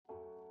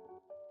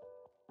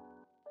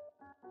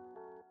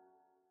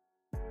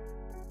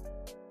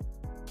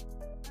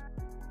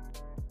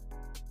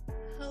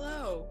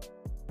Hello,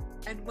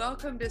 and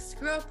welcome to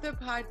Screw Up the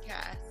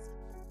Podcast.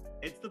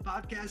 It's the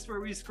podcast where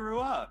we screw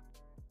up,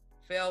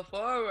 Fail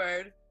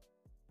forward,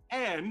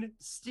 and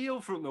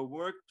steal from the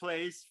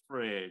workplace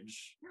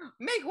fridge.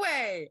 make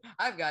way!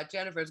 I've got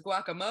Jennifer's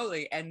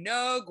guacamole and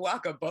no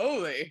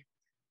guacabole.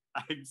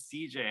 I'm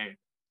CJ.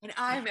 And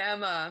I'm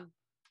Emma.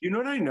 You know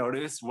what I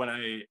noticed when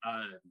I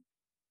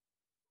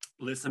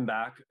listen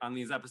back on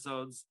these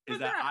episodes is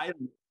that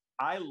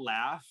I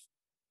laugh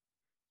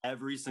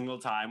every single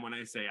time when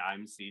I say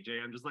I'm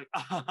CJ. I'm just like,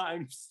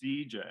 I'm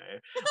CJ.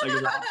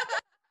 Like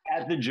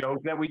at the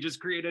joke that we just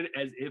created,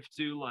 as if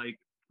to like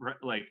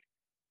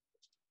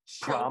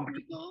prompt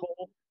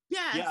people.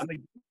 Yes. Yeah.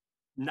 Like,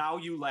 now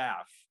you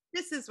laugh.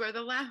 This is where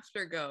the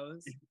laughter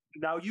goes.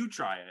 Now you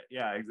try it.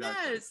 Yeah,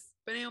 exactly. Yes.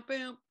 Bam,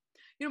 bam.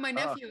 You know, my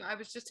nephew, I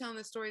was just telling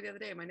this story the other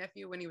day. My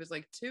nephew, when he was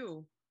like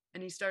 2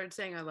 and he started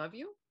saying, I love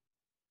you.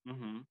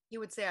 Mm-hmm. He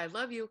would say, I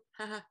love you.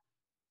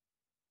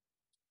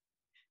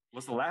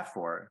 What's the laugh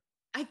for?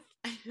 I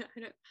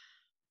don't,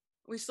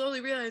 we slowly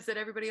realized that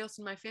everybody else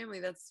in my family,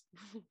 that's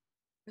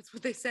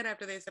what they said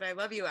after they said, I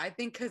love you. I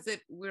think because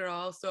we're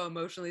all so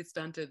emotionally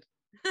stunted.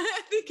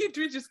 I think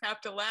we just have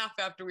to laugh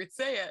after we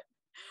say it.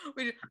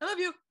 I love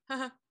you.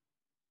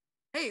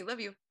 Hey,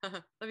 love you.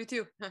 Love you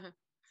too.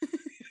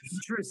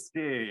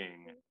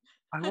 Interesting.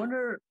 I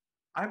wonder,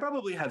 I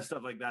probably have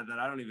stuff like that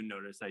I don't even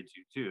notice I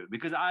do too,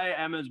 because I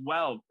am as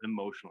well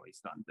emotionally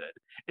stunted.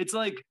 It's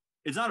like,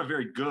 it's not a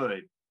very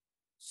good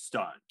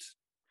stunt.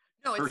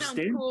 No, it sounds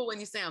cool when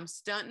you say I'm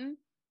stunting.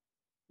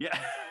 Yeah.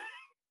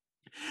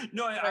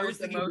 No, I was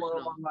thinking more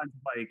along the lines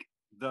of like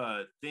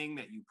the thing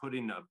that you put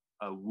in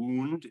a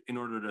wound in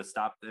order to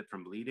stop it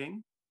from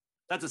bleeding.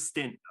 That's a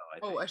stint,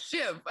 though. Oh, a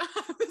shiv.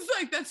 It's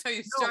like that's how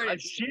you started. No, a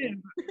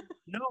shiv.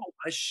 No,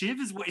 a shiv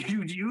is what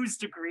you use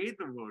to create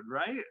the wound,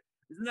 right?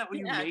 Isn't that what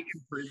you make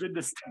in prison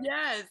to stop?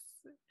 Yes.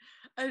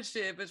 A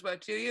shiv is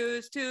what you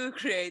use to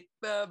create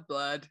the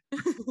blood.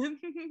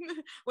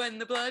 When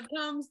the blood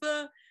comes,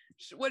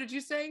 what did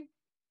you say?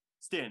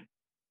 Stint.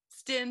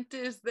 Stint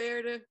is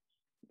there to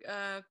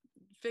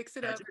fix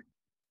it up.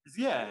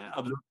 Yeah.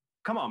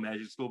 Come on,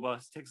 Magic School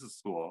Bus. Takes us to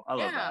school. I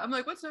love that. I'm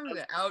like, what's wrong with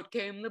that? Out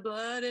came the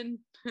blood and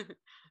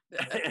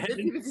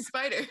it's a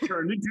spider.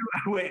 Turned into,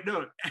 wait,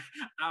 no.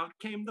 Out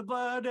came the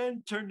blood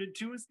and turned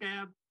into a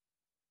scab.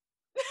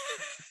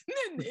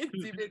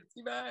 Itsy bitsy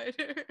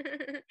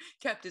spider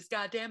kept his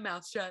goddamn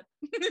mouth shut.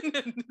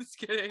 Just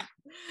kidding.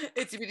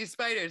 Itsy bitty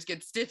spiders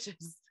get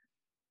stitches.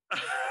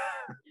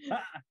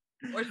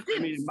 Or I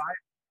mean,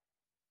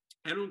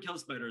 I don't kill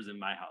spiders in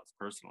my house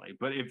personally,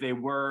 but if they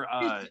were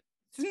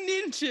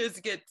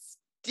ninjas get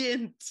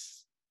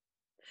stints.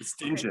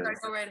 Stinches. Okay,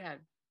 go right ahead.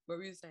 What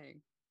were you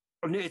saying?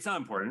 It's not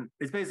important.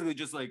 It's basically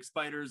just like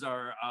spiders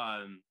are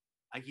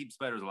I keep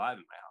spiders alive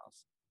in my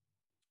house.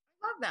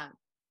 I love that.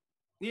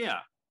 Yeah.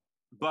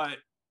 But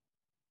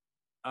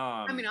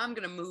I mean, I'm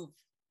gonna move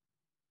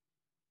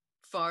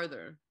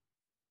farther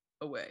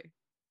away.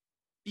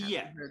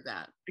 Yeah. Heard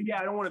that. Yeah,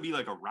 I don't want to be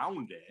like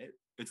around it.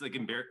 It's like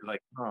embarrassing.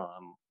 Like,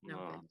 no,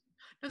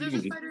 there's a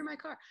spider in my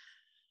car.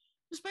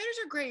 The spiders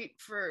are great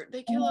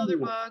they kill other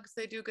bugs.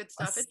 They do good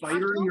stuff. A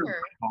spider in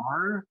your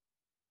car?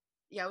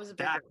 Yeah, it was a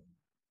big one.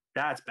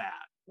 That's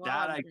bad. Well,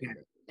 that I can't.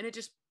 And it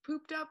just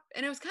pooped up,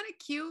 and it was kind of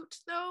cute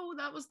though.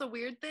 That was the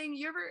weird thing.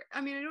 I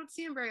mean, I don't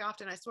see them very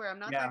often. I swear, I'm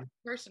not that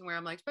person where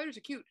I'm like, spiders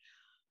are cute,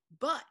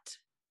 but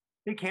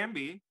they can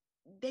be.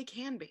 They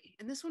can be.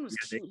 And this one was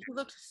cute. He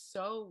looked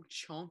so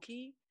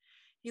chunky.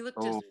 He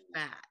looked just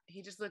fat.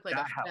 He just looked like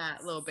a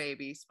fat little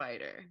baby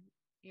spider.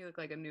 He looked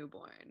like a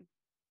newborn.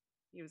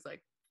 He was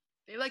like,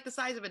 they like the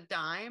size of a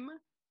dime,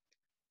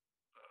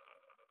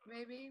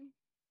 maybe.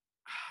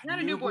 Not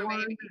a newborn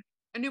baby.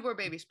 A newborn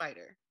baby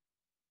spider.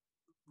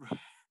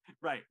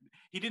 Right.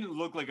 He didn't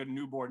look like a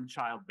newborn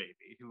child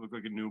baby. He looked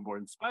like a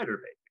newborn spider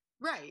baby.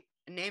 Right.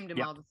 I named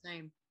him all the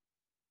same.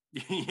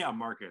 Yeah,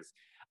 Marcus.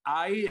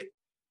 The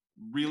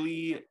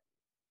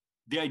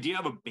idea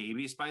of a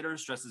baby spider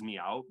stresses me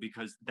out,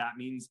 because that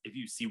means if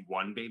you see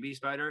one baby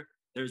spider,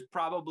 there's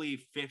probably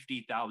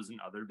 50,000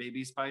 other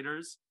baby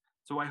spiders.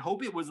 So I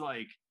hope it was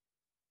like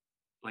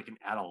an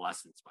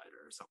adolescent spider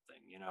or something,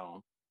 you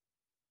know?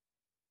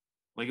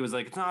 Like it was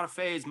like, it's not a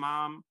phase,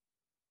 Mom.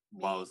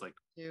 Well, I was like,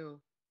 too.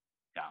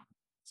 Yeah,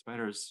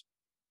 spiders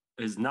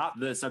is not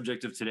the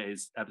subject of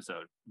today's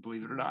episode,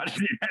 believe it or not.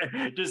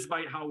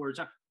 Despite how we're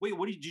talking.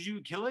 Wait, did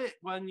you kill it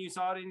when you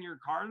saw it in your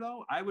car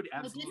though? I would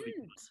absolutely.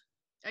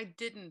 I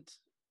didn't.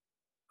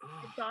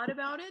 I thought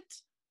about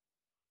it.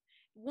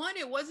 One,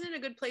 it wasn't a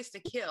good place to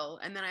kill,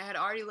 and then I had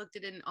already looked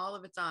it in all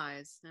of its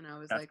eyes, and I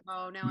was like,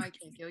 oh, now I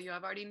can't kill you.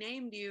 I've already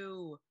named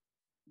you.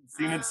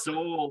 Seen its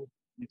soul.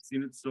 You've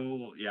seen its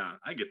soul. Yeah,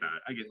 I get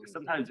that. I get it.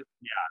 Sometimes,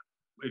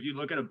 yeah, if you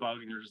look at a bug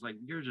and you're just like,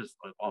 you're just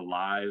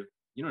alive.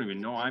 You don't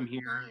even know I'm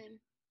here.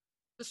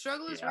 The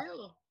struggle is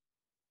real.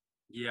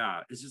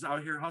 Yeah, it's just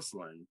out here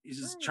hustling. He's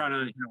just trying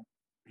to,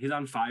 he's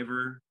on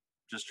Fiverr,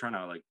 just trying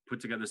to like put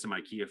together some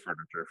IKEA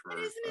furniture for. But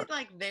isn't it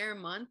like their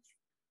month?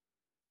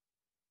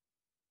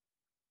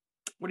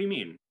 What do you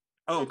mean?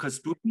 Oh, because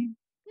spooky?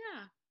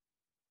 Yeah.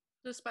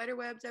 The spider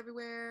webs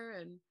everywhere,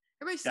 and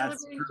everybody's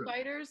That's celebrating true.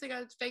 spiders. They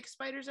got fake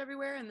spiders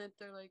everywhere, and then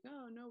they're like,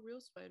 oh, no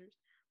real spiders.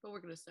 But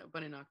we're gonna sell.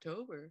 But in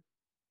October,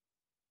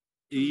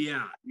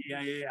 Yeah.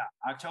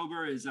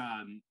 October is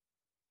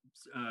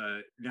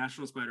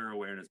National Spider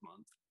Awareness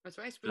Month. that's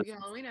right. Spooky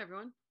Halloween,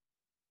 everyone.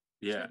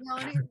 Yeah.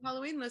 Spooky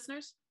Halloween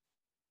listeners.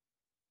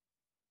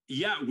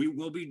 Yeah, we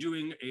will be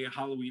doing a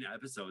Halloween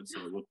episode,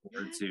 so look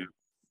forward to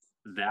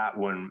that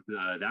when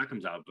that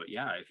comes out. But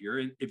yeah, if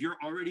you're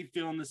already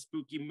feeling the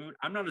spooky mood,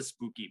 I'm not a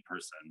spooky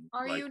person.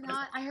 Are you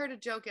not? I heard a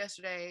joke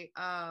yesterday,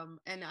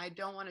 and I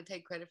don't want to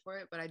take credit for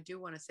it, but I do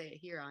want to say it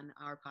here on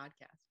our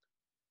podcast.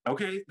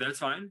 Okay, that's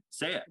fine.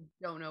 Say it.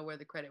 Don't know where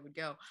the credit would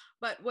go,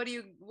 but what do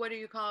you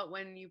call it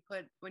when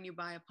you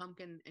buy a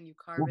pumpkin and you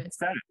carve it?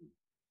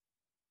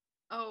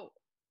 Oh,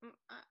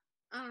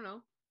 I don't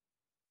know.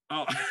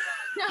 Oh.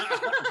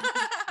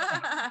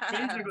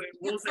 Basically,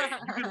 we'll say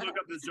you can look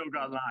up this joke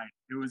online.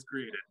 It was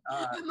created.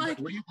 I'm like,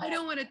 I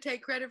don't want to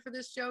take credit for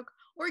this joke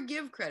or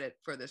give credit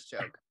for this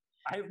joke.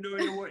 I have no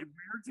idea where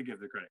to give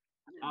the credit.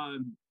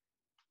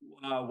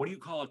 What do you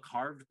call a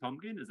carved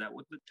pumpkin? Is that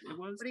what it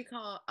was? What do you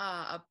call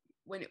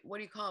what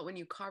do you call it when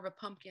you carve a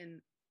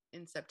pumpkin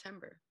in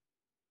September?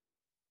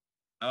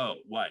 Oh,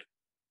 what?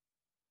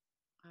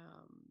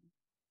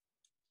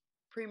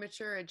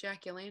 Premature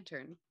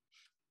ejaculantern.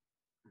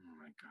 Oh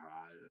my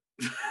god.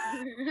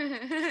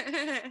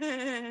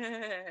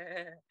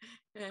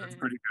 That's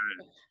pretty good.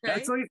 Right?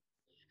 That's like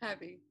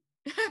happy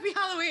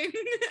Halloween.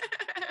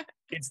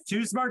 It's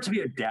too smart to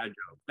be a dad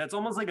joke. That's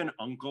almost like an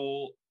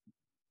uncle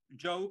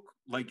joke,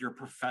 like your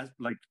professor,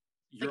 like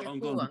your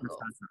uncle, cool and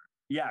professor.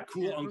 Yeah,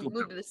 cool uncle.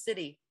 Moved to the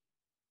city.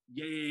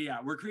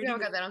 Yeah. We're creating. You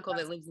got that uncle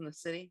that lives in the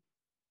city.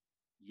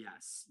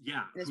 Yes.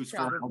 Yeah. It's who's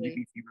probably... for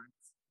LGBT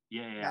rights.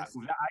 Yeah. Yes.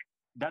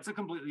 That's a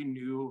completely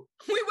new.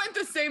 We went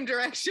the same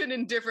direction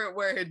in different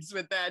words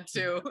with that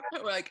too.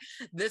 Like,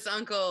 this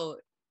uncle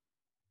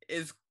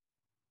is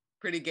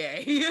pretty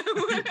gay.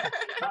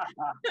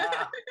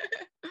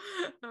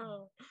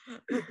 Oh.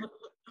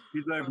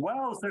 He's like,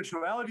 well,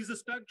 sexuality is a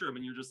spectrum,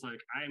 and you're just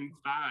like, I'm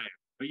 5.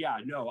 But yeah,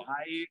 no,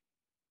 I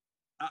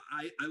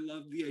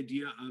love the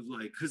idea of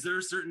like, because there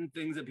are certain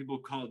things that people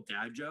call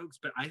dad jokes,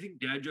 but I think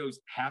dad jokes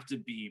have to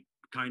be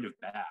kind of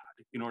bad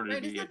in order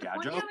to be a dad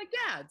joke. Yeah, like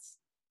dads.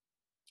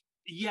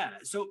 Yeah,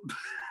 so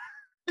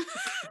I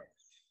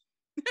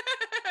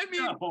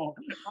mean, no. Oh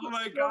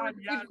my god,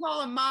 yeah. We'd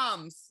call them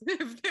moms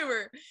if they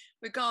were.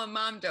 We call them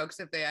mom jokes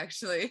if they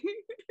actually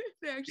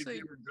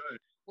were good.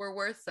 Were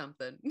worth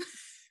something.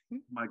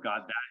 Oh my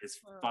god, that is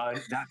fun.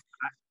 That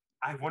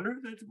I wonder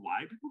if that's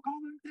why people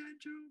call them dad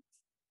jokes.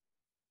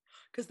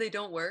 Because they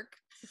don't work.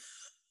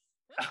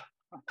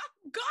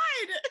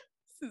 God,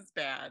 this is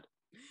bad.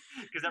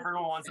 Because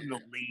everyone wants them to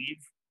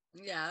leave.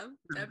 Yeah,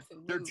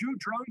 absolutely. They're too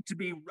drunk to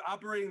be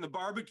operating the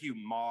barbecue,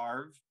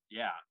 Marv.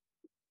 Yeah.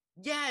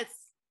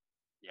 Yes.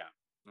 Yeah,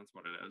 that's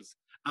what it is.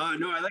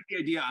 No, I like the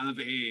idea of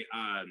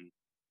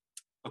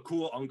a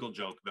cool uncle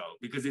joke though,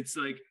 because it's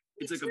like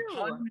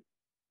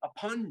a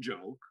pun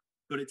joke,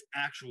 but it's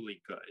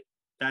actually good.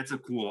 That's a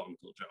cool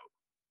uncle joke.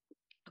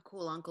 A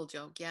cool uncle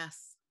joke,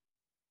 yes.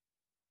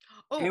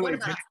 Oh, anyway, what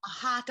about a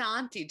hot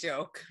auntie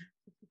joke?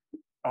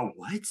 A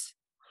what?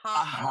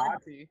 Hot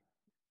auntie.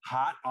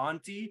 Hot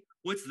auntie?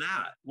 What's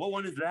that? What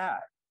one is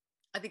that?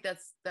 I think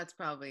that's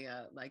probably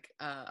a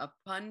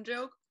pun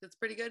joke that's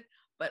pretty good,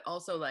 but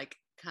also like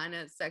kind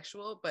of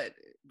sexual, but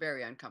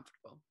very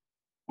uncomfortable.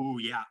 Oh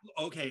yeah.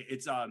 Okay.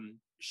 It's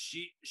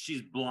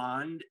she's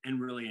blonde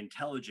and really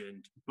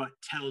intelligent, but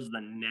tells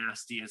the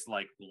nastiest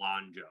like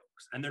blonde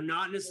jokes. And they're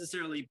not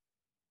necessarily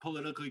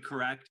politically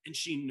correct, and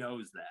she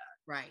knows that.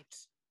 Right.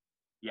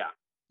 Yeah.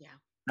 Yeah.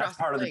 That's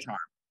part of the charm.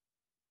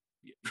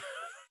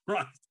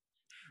 Yeah.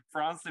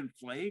 Frosted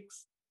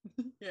Flakes?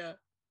 Yeah.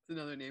 It's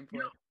another name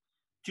for it.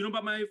 Do you know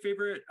about my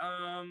favorite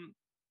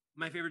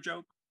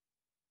joke?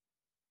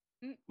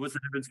 What's the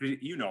difference between,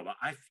 you know about?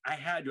 I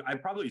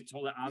probably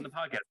told it on the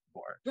podcast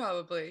before.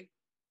 Probably.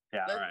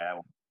 Yeah, all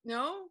right.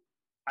 No?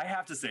 I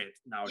have to say it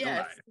now,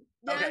 yes.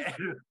 Don't I? Okay.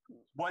 Yes.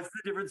 What's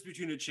the difference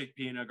between a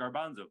chickpea and a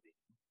garbanzo bean?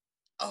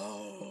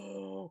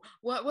 Oh,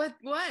 what?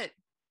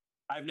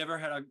 I've never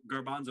had a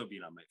garbanzo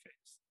bean on my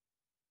face.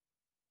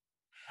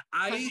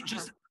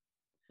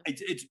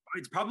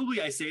 It's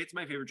probably, I say it's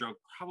my favorite joke,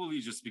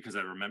 probably just because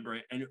I remember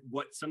it. And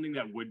something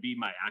that would be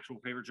my actual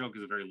favorite joke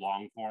is a very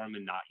long form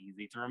and not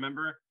easy to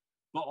remember.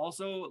 But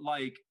also,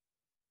 like,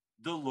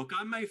 the look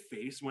on my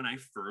face when I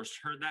first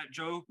heard that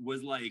joke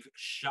was like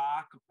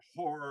shock,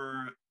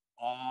 horror,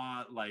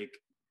 awe, like.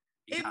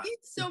 It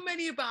meets so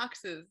many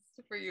boxes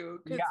for you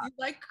because you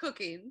like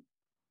cooking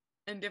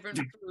and different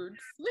foods.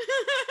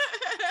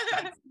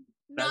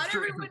 Not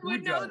everyone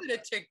would know that a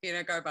chickpea and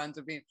a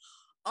garbanzo bean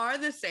are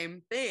the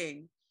same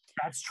thing.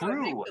 That's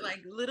true.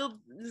 Like little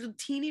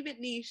teeny bit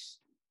niche.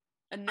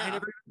 Enough. I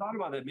never even thought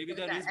about that. Maybe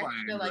that is why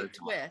I like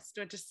twist,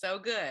 which is so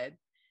good.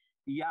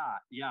 Yeah.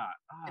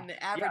 And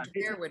the average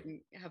bear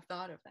wouldn't have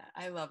thought of that.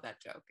 I love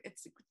that joke.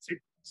 It's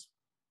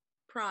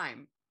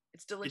prime.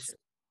 It's delicious.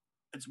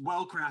 it's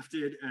well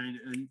crafted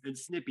and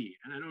snippy,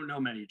 and I don't know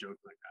many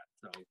jokes like that.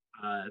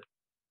 So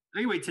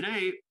anyway,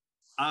 today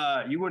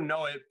you wouldn't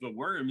know it, but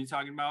we're gonna be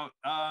talking about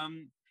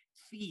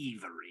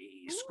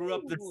thievery. Screw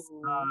up this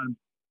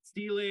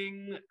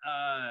stealing.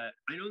 I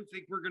don't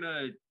think we're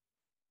gonna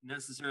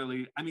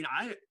necessarily. I mean,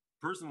 I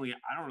personally,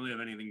 I don't really have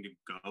anything to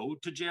go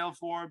to jail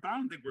for, but I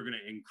don't think we're gonna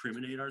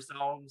incriminate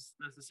ourselves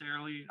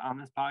necessarily on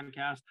this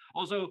podcast.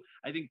 Also,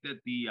 I think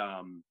that the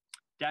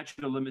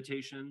statute of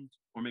limitations,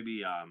 or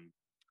maybe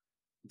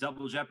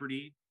double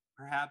jeopardy,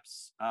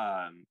 perhaps.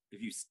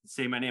 If you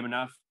say my name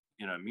enough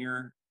in a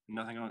mirror,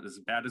 nothing as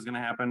bad is going to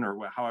happen,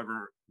 or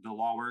however the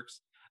law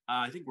works.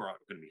 I think we're all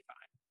going to be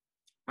fine,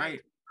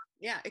 right?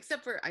 Yeah,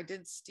 except for I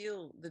did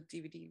steal the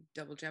DVD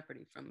Double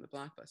Jeopardy from the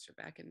Blockbuster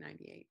back in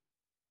 '98.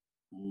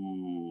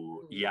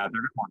 Ooh, yeah,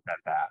 they're going to want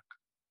that back.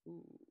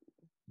 Ooh.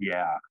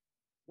 Yeah.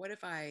 What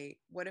if I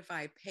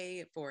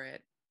pay for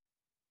it?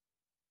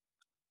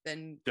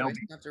 Then do I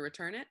have to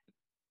return it?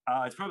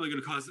 It's probably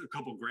going to cost a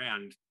couple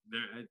grand.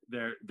 They're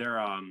here.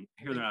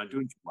 They're not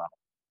doing too well.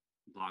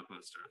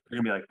 Blockbuster. They're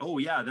gonna be like, oh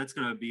yeah, that's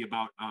gonna be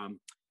about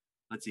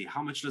let's see,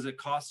 how much does it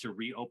cost to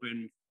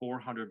reopen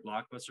 400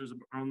 Blockbusters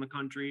around the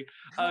country?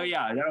 Oh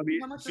yeah, that'll be.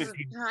 How much does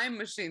a time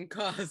machine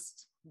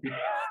cost?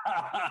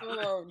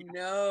 Oh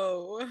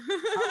no.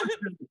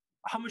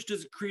 How much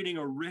does creating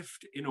a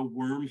rift in a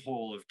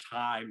wormhole of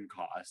time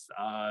cost?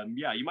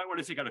 Yeah, you might want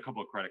to take out a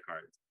couple of credit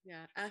cards.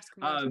 Yeah, ask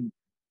more.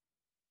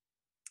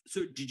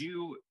 So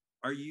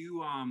are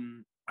you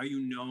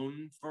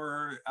known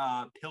for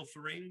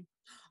pilfering?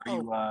 Are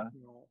you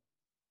no.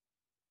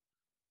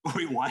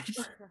 Wait, what?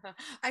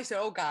 I said,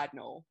 oh God,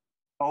 no.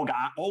 Oh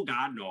God,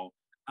 no.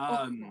 Oh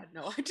God,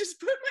 no. I just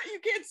put you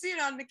can't see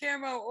it on the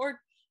camera or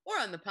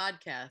on the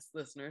podcast,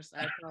 listeners.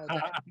 I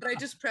apologize. But I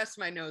just pressed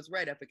my nose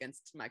right up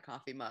against my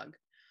coffee mug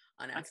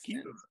on accident. That's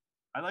cute.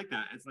 I like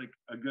that. It's like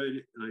a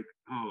good, like,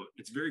 oh,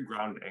 it's very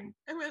grounding.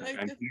 I mean, like,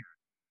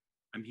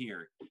 I'm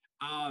here.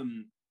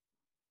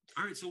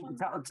 All right, so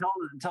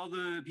tell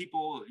the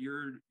people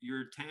your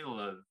tale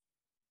of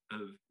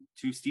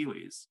two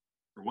Steelies,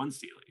 or one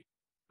Steely,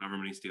 however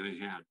many Steelies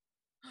you had.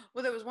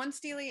 Well, there was one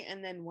Steely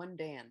and then one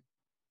Dan.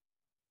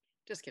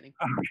 Just kidding.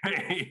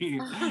 Okay.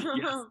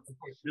 Yes.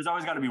 There's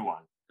always got to be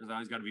one. There's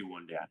always got to be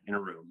one Dan in a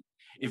room.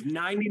 If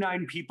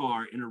 99 people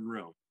are in a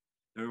room,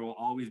 there will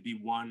always be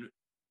one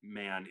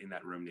man in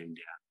that room named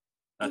Dan.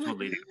 That's what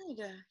lady.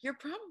 You're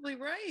probably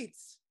right.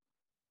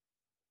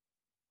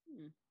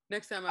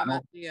 Next time I'm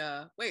at the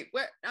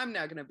I'm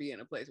not gonna be in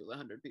a place with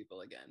 100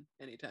 people again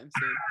anytime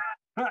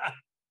soon.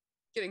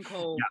 Getting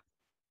cold.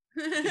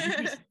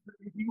 Yeah.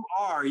 If you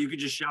are, you could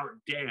just shout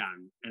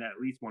Dan, and at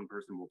least one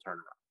person will turn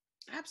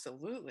around.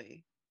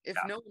 Absolutely. If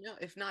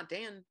if not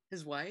Dan,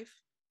 his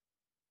wife.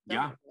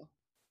 Yeah.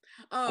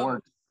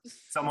 Or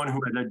someone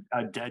who had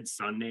a dead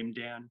son named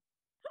Dan.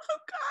 Oh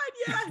God,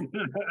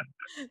 yeah.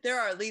 There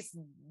are at least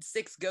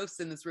 6 ghosts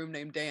in this room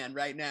named Dan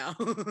right now.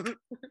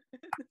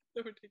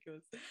 So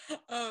ridiculous.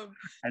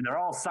 And they're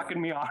all sucking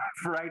me off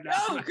right now.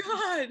 Oh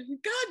God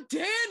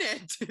damn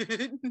it.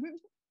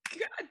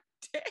 God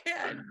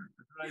damn.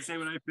 That's what I say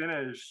when I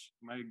finish.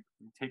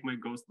 Take my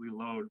ghostly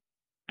load.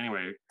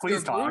 Anyway,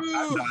 please talk.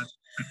 I'm done.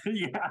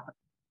 Yeah.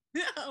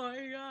 Oh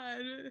my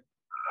God.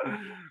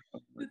 Oh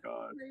my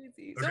God.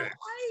 Crazy. Okay. So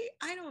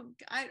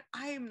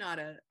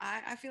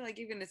I feel like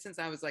even since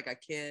I was like a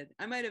kid,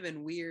 I might have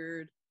been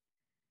weird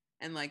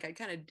and like I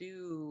kind of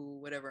do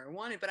whatever I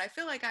wanted, but I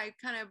feel like I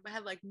kind of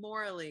had like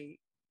morally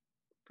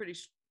pretty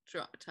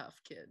tough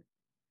kid.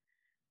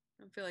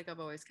 I feel like I've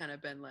always kind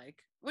of been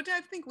like, which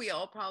I think we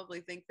all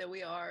probably think that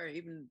we are,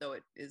 even though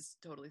it is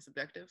totally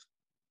subjective.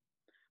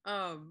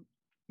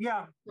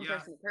 Yeah.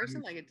 Person to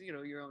person, like it's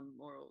your own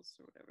morals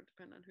or whatever,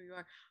 depending on who you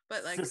are.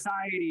 But like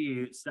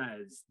society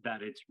says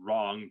that it's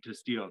wrong to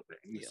steal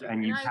things,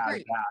 and you have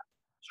that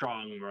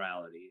strong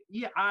morality.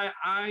 Yeah,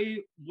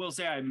 I will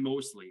say I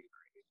mostly agree.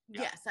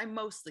 Yeah. Yes, I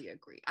mostly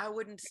agree. I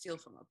wouldn't steal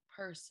from a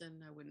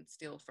person. I wouldn't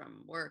steal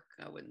from work.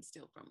 I wouldn't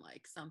steal from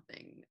like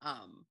something.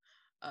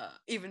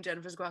 Even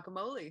Jennifer's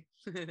guacamole.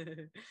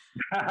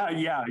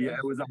 Yeah,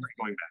 it was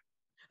going back.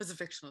 It was a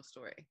fictional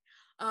story.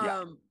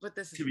 But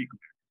this is to be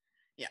clear.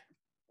 Yeah.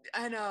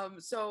 And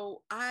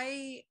so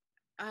I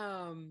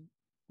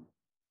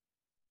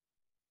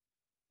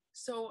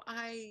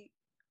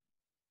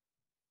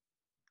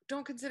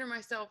don't consider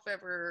myself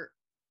ever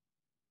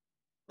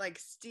like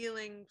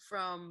stealing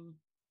from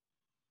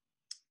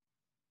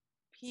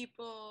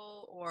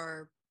people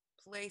or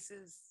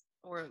places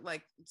or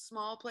like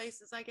small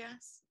places, I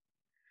guess.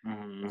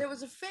 Mm-hmm. There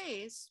was a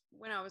phase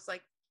when I was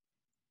like,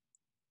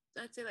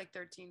 I'd say like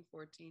 13,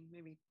 14,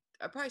 maybe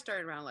I probably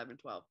started around 11,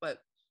 12, but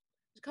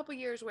a couple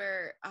years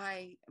where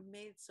I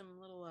made some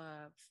little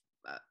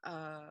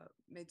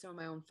made some of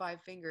my own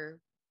 5-finger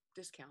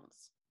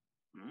discounts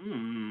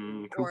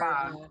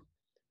or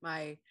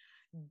my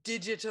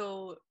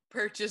digital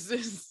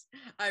purchases.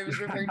 I was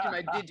referring to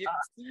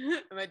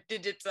my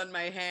digits on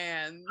my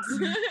hands.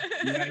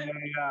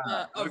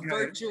 Yeah. A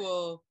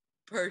virtual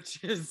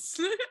purchase.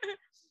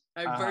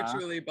 I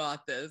virtually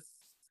bought this.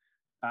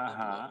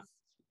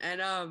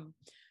 And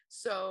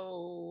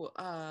so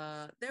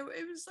there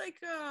it was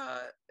like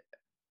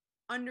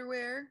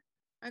underwear,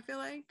 I feel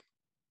like.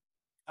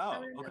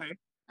 Oh, okay.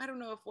 I don't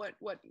know if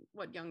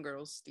what young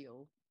girls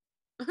steal.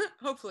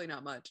 Hopefully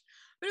not much.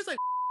 But it's like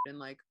in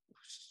like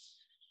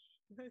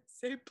I'd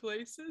say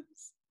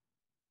places.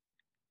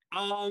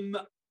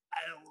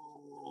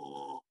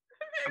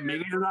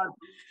 Maybe they're not.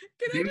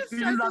 Can I Maybe just they're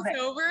start not this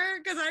over?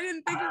 Because I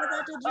didn't think about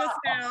that till just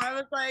now. I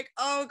was like,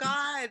 oh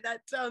God,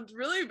 that sounds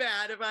really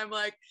bad if I'm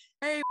like,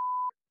 hey,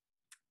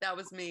 that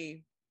was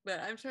me.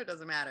 But I'm sure it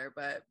doesn't matter.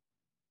 But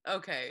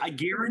okay. I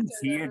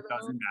guarantee it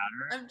doesn't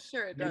matter. I'm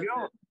sure it Maybe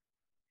doesn't.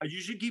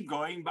 you should keep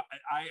going, but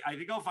I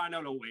think I'll find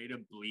out a way to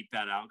bleep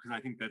that out because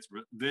I think that's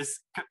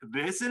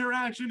this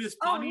interaction is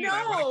Oh funny. And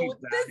I want to no,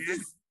 keep that in.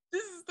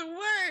 this is the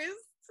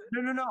worst.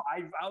 No.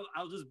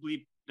 I'll just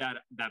bleep that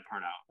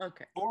part out.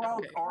 Okay. Or I'll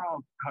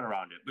cut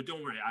around it. But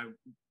don't worry,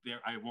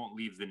 I won't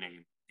leave the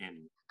name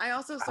in. I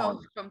also saw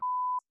from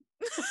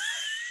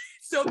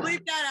so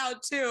bleep that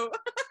out too.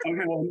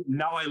 Okay, well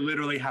now I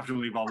literally have to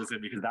leave all this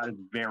in because that is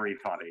very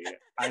funny.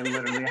 I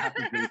literally have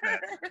to bleep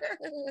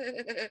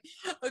it.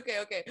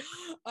 Okay.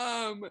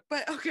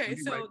 But okay,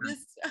 so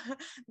this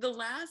the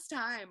last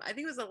time, I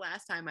think it was the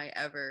last time I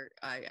ever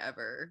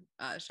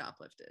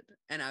shoplifted,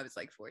 and I was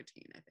like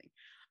 14, I think.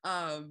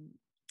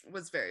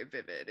 Was very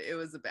vivid. It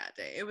was a bad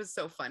day. It was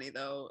so funny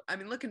though. I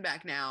mean, looking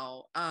back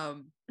now,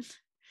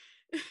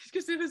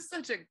 because it was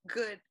such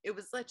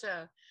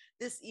a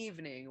this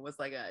evening was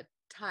like a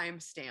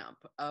timestamp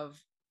of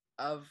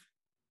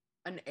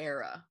an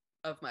era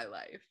of my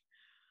life.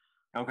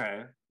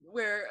 Okay.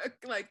 Where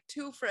like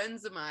two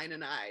friends of mine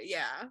and I,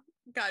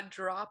 got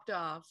dropped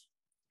off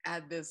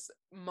at this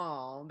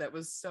mall that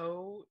was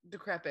so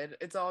decrepit.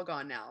 It's all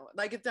gone now.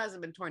 Like it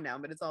hasn't been torn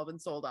down, but it's all been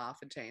sold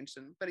off and changed.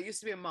 But it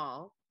used to be a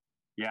mall.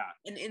 Yeah.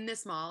 And in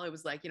this mall, it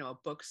was like, a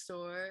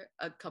bookstore,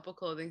 a couple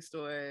clothing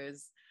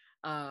stores,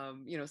 a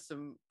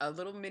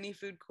little mini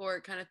food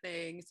court kind of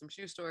thing, some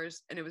shoe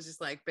stores. And it was just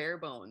like bare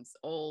bones,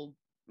 old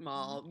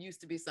mall,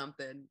 used to be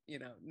something,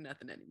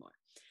 nothing anymore.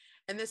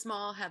 And this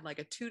mall had like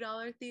a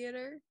 $2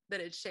 theater that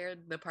it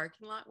shared the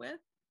parking lot with.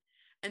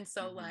 And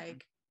so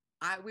like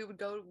we would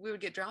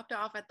get dropped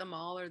off at the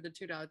mall or the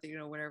 $2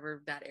 theater,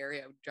 whatever that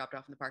area, dropped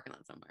off in the parking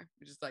lot somewhere.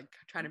 We just like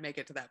trying to make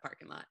it to that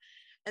parking lot.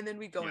 And then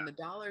we go in the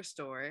dollar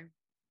store.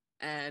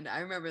 And I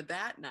remember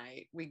that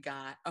night we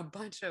got a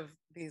bunch of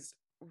these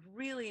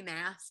really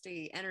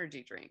nasty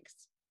energy drinks.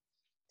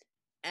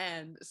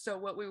 And so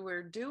what we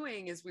were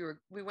doing is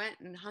we went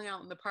and hung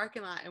out in the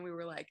parking lot and we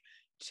were like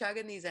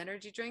chugging these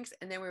energy drinks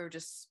and then we were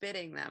just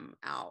spitting them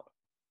out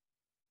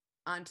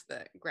onto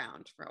the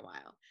ground for a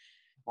while.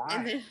 Why?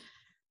 And then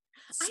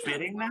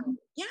spitting them?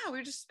 Yeah, we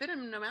were just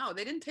spitting them out.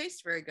 They didn't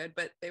taste very good,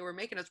 but they were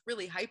making us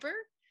really hyper.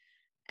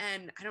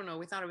 And I don't know,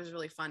 we thought it was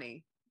really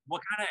funny.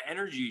 What kind of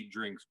energy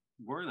drinks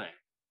were they?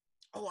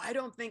 Oh, I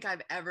don't think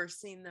I've ever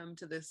seen them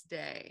to this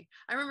day.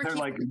 I remember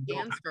keeping the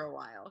cans for a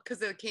while because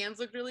the cans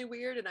looked really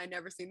weird and I'd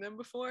never seen them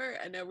before.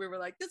 And then we were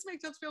like, this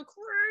makes us feel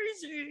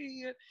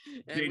crazy.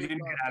 And they didn't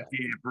get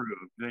FDA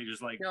approved. They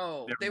just like,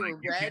 no, they were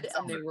red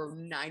and they were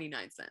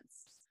 99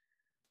 cents.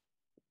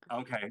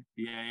 Okay.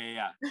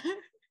 Yeah.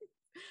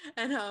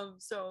 And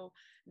so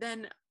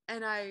then,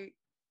 and I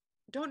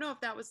don't know if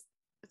that was,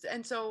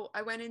 and so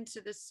I went into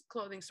this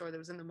clothing store that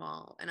was in the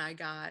mall and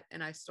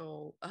I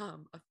stole a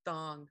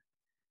thong.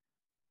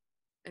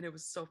 And it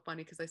was so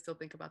funny because I still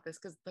think about this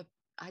because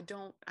I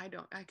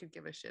could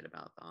give a shit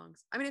about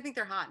thongs. I mean, I think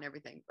they're hot and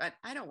everything, but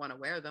I don't want to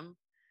wear them.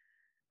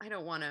 I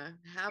don't want to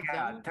have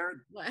them.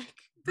 They're like,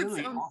 really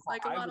it sounds awful.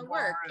 like a lot of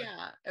work.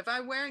 Yeah. If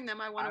I'm wearing them,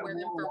 I want to wear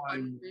them for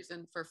one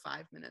reason for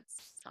 5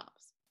 minutes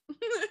tops.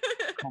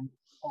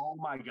 Oh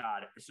my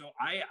God. So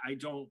I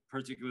don't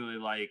particularly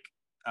like,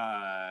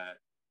 I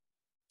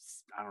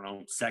don't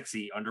know,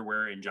 sexy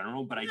underwear in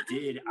general, but I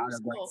did out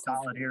of like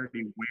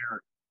solidarity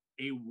wear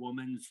a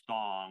woman's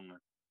thong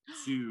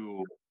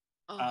to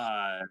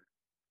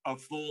a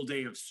full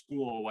day of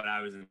school when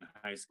I was in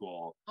high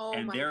school. Oh,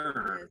 and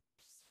they're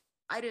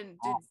I did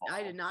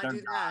not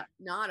do that.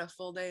 Not a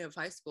full day of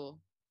high school.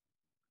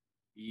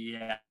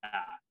 Yeah.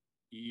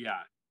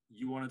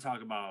 You want to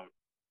talk about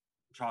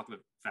chocolate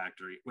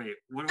factory? Wait,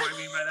 what do I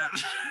mean by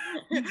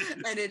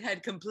that? And it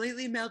had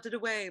completely melted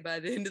away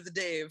by the end of the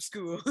day of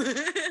school.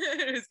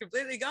 It was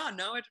completely gone,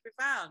 nowhere to be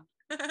found.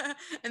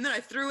 And then I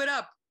threw it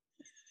up.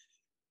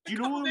 Do you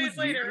know what was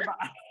later?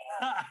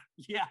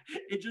 Yeah,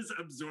 it just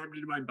absorbed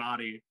into my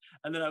body,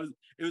 and then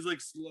it was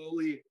like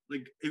slowly,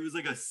 like it was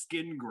like a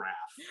skin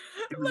graft.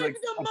 It was like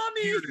the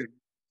mummy.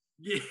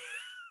 Yeah,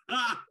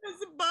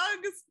 the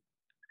bugs.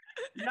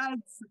 Yes,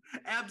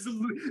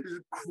 absolutely.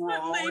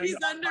 Ladies'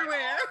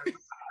 underwear.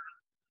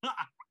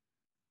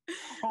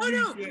 Oh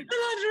no, the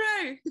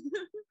lingerie.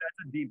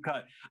 That's a deep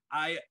cut.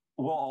 I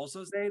will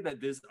also say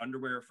that this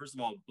underwear, first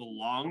of all,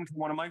 belonged to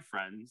one of my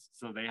friends,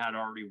 so they had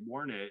already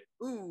worn it.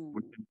 Ooh,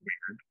 which is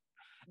weird.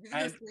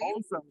 And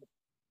also,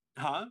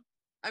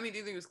 I mean, do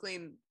you think it was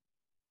clean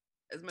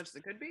as much as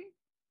it could be?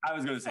 I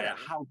was gonna say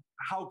Whatever.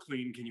 how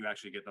clean can you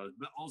actually get those?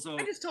 But also,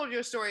 I just told you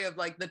a story of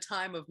like the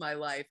time of my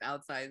life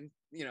outside,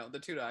 the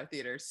 $2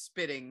 theater,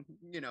 spitting,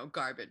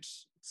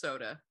 garbage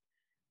soda,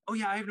 oh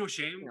yeah, I have no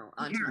shame. Who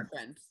onto my cares?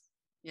 friends.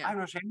 I Yeah, have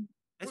no shame.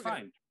 It's we're good.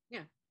 fine.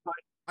 Yeah. But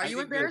Are I you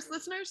think that embarrassed,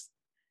 listeners?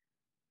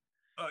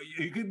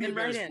 you could be Then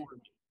write embarrassed in. for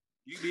me.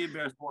 You could be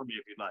embarrassed for me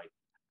if you'd like.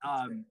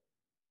 That's great.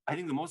 I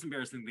think the most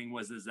embarrassing thing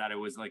was is that it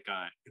was like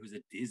a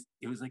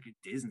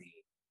Disney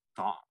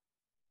song,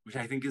 which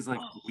I think is like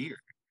Oh, weird.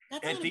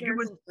 that's I not think it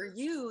was embarrassing for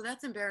you.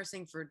 That's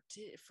embarrassing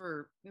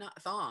for not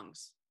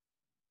thongs.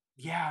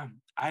 yeah.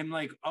 I'm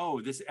like,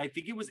 oh, this I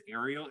think it was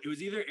Ariel. It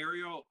was either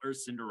Ariel or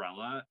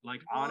Cinderella,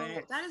 like on Whoa,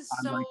 it. that is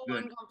On so like the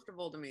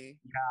uncomfortable to me.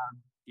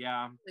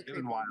 yeah, Really it was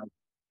creepy. wild.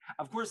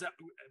 Of course,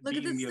 Look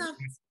at being this the stuff.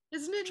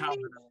 Isn't it child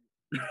neat?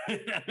 he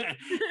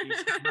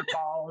summer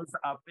balls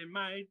up in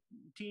my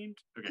teens.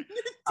 Okay.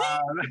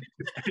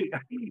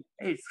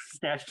 It's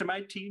stashed to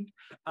my teens.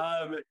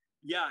 Um,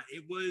 yeah,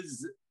 it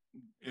was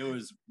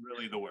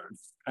really the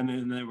worst. And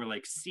then they were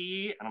like,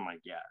 see, and I'm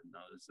like, yeah, no,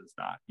 this is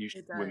not. You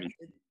should It does. women.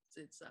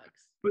 It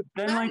sucks. But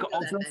then But I like didn't know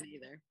that also then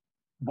either.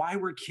 why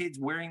were kids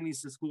wearing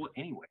these to school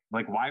anyway?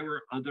 Like why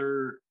were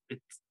other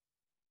it's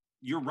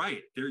you're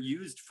right. They're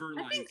used for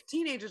I like think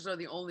teenagers are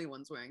the only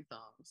ones wearing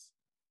thongs.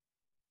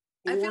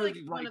 I feel or like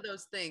it's one like of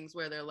those things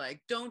where they're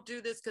like, don't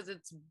do this because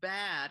it's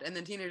bad. And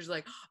then teenagers are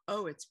like,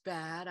 oh, it's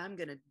bad. I'm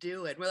going to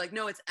do it. We're like,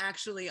 no, it's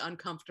actually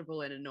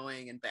uncomfortable and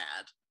annoying and bad.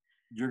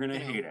 you're gonna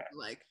hate it.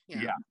 Like,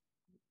 yeah.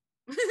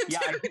 Yeah. Yeah,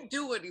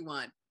 Do what you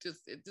want.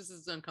 This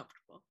is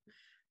uncomfortable.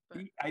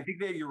 But I think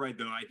that you're right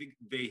though. I think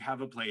they have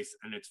a place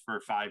and it's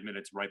for 5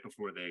 minutes right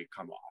before they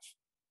come off.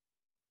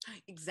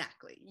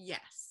 exactly.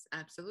 Yes,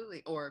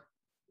 absolutely. Or,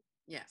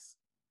 yes.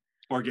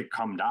 Or get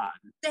cummed on.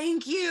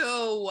 Thank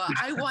you.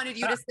 I wanted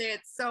you to say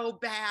it so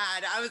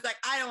bad. I was like,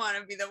 I don't want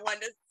to be the one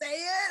to say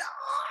it.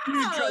 You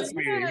can Oh, trust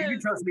me. You can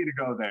yes. trust me to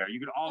go there. You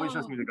can always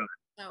trust Oh, me to go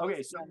that there. was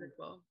Okay, so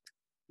wonderful.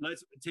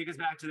 let's take us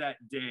back to that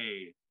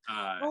day.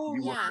 Oh,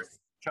 You were yes.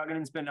 chugging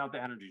and spitting out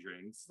the energy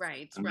drinks.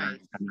 Right, And right.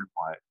 then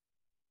what?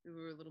 We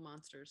were little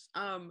monsters.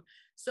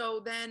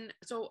 So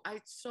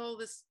I stole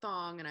this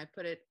thong and I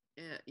put it,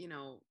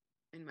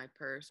 in my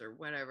purse or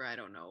whatever. I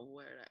don't know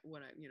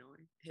what I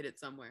hid it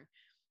somewhere.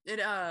 It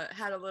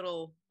had a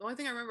little. The only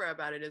thing I remember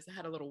about it is it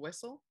had a little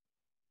whistle,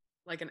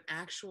 like an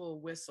actual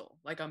whistle,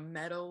 like a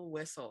metal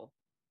whistle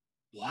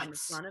What? on the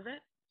front of it.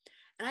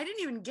 And I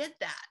didn't even get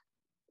that.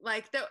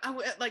 Like that,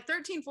 like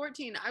 13,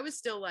 14, I was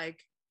still like,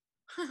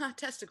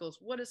 testicles.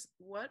 What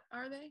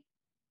are they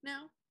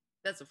now?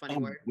 That's a funny A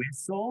word.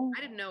 whistle?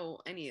 I didn't know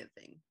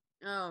anything.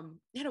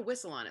 It had a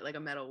whistle on it, like a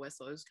metal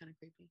whistle. It was kind of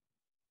creepy. It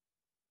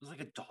was like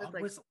a It dog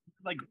like, whistle?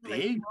 Like like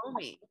big?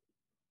 foamy.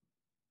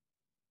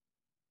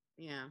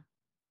 Yeah.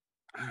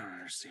 I don't You're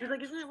understand.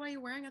 like, isn't that why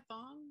you're wearing a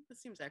thong? That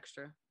seems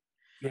extra.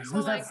 Yeah, So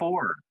who's like, that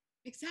for?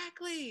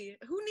 exactly.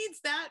 Who needs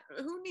that?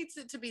 Who needs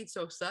it to be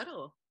so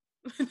subtle?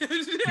 um,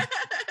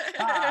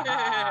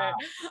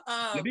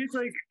 Maybe it's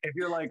like if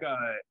you're like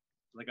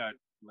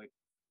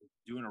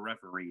doing a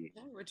referee.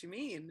 I know what you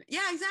mean.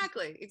 Yeah,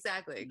 exactly.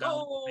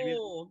 No, maybe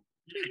Go.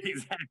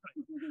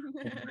 exactly.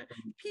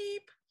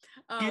 Peep.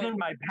 Get in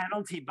my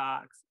penalty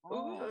box.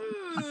 Oh.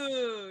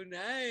 Ooh,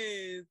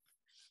 nice.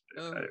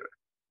 Anyway,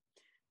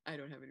 I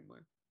don't have any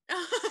more.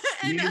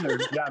 me and, neither.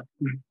 Yeah.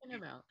 and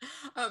I'm out.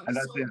 And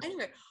that's it.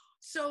 Anyway,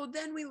 so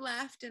then we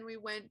left and we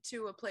went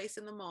to a place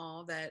in the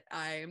mall that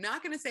I am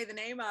not going to say the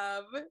name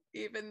of,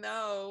 even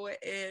though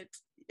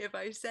if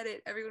I said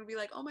it, everyone would be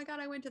like, oh my God,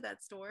 I went to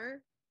that store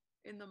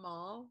in the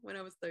mall when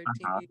I was 13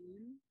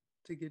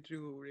 to get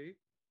jewelry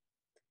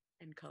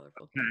and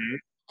colorful things.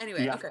 Okay.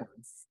 Anyway, Yeah, okay.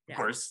 Of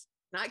course.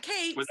 Not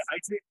Kate.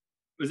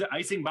 Was it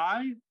icing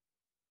by?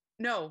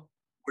 No.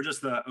 Or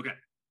just the okay.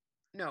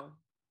 No.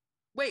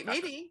 Wait,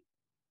 Gotcha. maybe.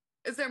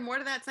 Is there more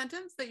to that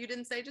sentence that you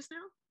didn't say just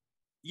now?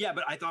 Yeah,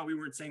 but I thought we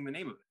weren't saying the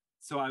name of it.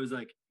 So I was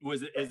like,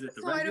 is it the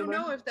So regular? I don't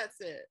know if that's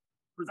it.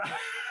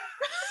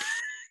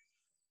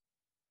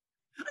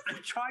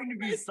 I'm trying to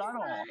be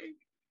subtle.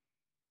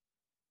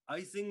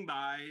 Icing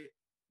by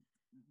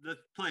the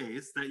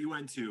place that you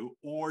went to,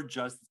 or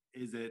just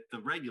is it the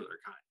regular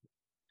kind?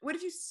 What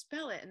if you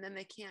spell it and then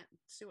they can't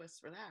sue us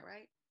for that,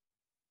 right?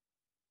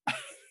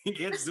 You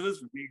can't sue us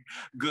for being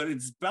good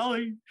at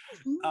spelling.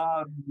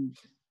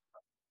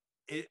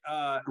 It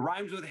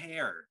rhymes with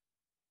hair.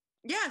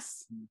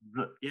 Yes.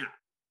 Yeah.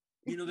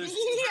 There's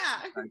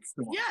yeah.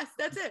 Yes,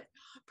 that's it.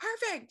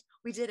 Perfect.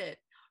 We did it.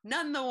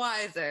 None the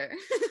wiser.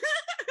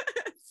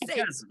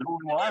 Yes, no one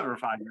will ever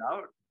find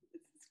out.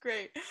 It's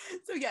great.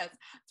 So yes,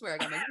 that's where I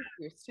got my ears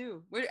pierced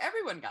too. Where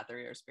everyone got their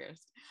ears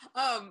pierced.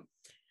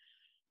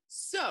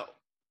 So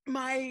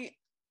my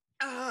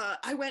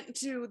I went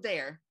to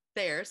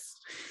theirs.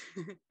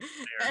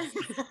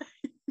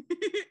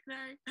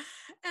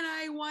 and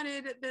I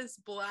wanted this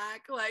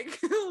black like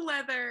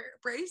leather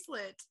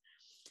bracelet.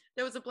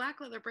 There was a black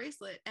leather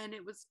bracelet and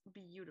it was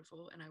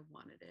beautiful and I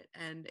wanted it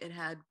and it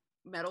had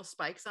metal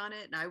spikes on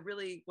it and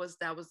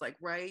that was like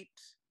right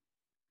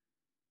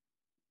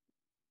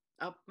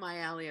up my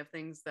alley of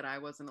things that I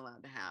wasn't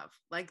allowed to have.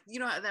 Like,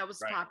 that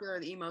was Right. popular,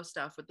 the emo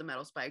stuff with the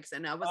metal spikes,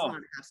 and I wasn't Oh, allowed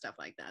to have stuff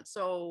like that.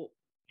 So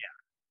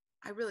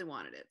I really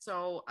wanted it.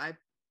 So I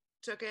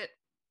took it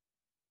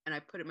and I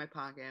put it in my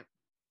pocket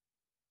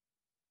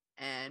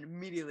and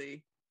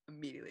immediately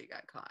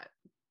got caught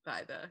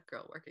by the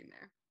girl working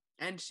there.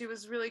 And she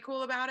was really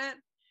cool about it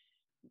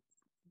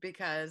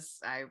because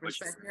I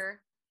respect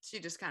her. She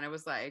just kind of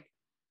was like,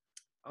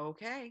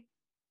 okay,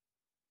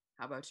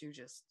 how about you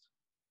just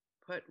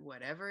put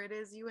whatever it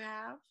is you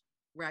have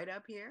right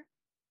up here,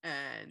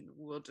 and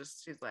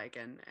she's like,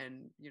 and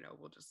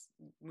we'll just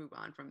move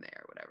on from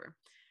there or whatever.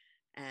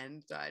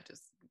 And so I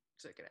just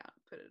took it out,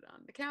 put it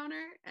on the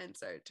counter, and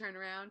started turn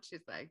around.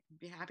 She's like,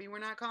 be happy we're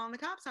not calling the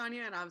cops on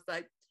you. And I was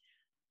like,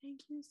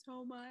 thank you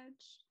so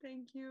much.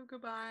 Thank you.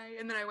 Goodbye.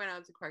 And then I went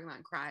out to the parking lot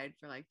and cried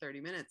for like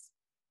 30 minutes.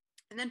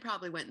 And then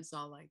probably went and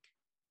saw like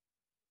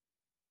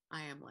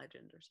I Am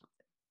Legend or something.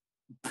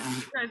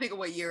 I'm trying to think of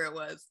what year it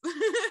was.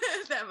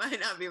 That might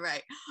not be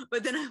right.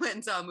 But then I went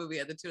and saw a movie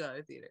at the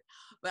 $2 theater.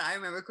 But I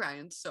remember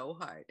crying so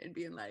hard and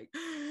being like,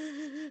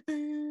 I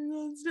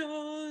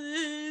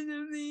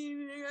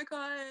got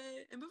caught.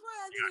 And before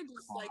I think it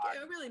just like,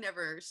 I really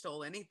never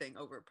stole anything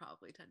over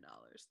probably $10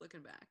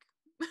 looking back.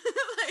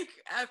 Like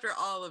after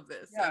all of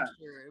this, I'm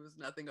sure it was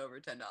nothing over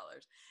 $10.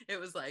 It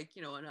was like,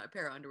 a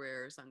pair of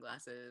underwear or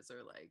sunglasses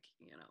or like,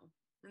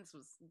 this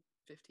was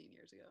 15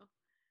 years ago.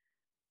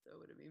 So it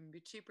would have even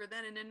be cheaper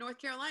then, and in North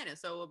Carolina,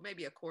 so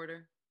maybe a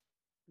quarter,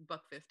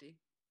 $1.50.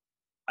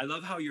 I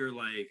love how you're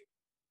like,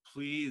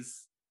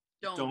 please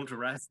don't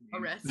arrest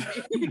me.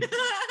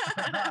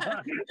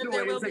 If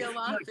there will be a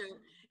lawsuit.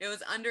 It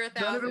was under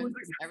 1,000.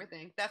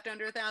 Everything theft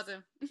under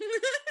 1,000.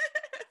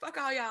 Fuck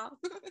all y'all.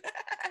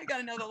 I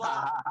gotta know the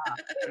law.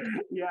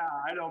 Yeah,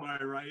 I know my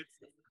rights.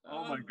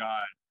 Oh my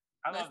god,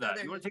 I love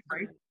that. You want to take a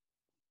break?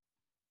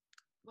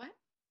 What?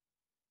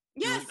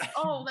 Yes.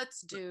 Oh, let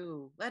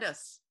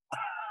us.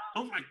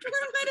 Oh my god.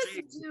 Let us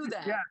do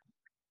that. Yeah.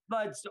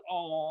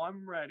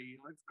 I'm ready.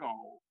 Let's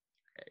go.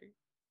 Okay.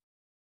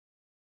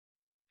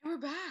 We're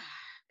back.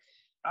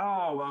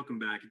 Oh, welcome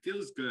back. It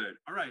feels good.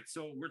 All right.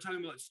 So we're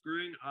talking about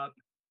screwing up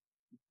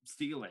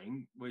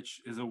stealing,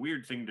 which is a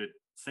weird thing to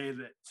say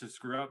that to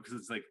screw up because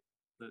it's like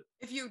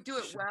if you do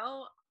it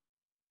well,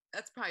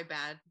 that's probably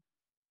bad.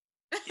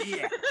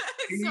 Yeah.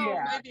 So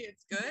maybe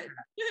it's good.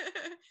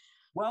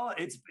 Well,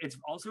 it's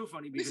also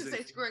funny because we should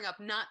say screwing up,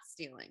 not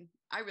stealing.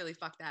 I really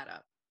fucked that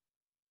up.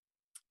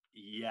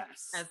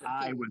 Yes,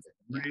 I was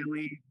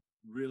really,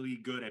 really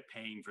good at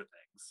paying for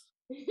things.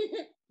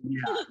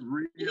 Yeah,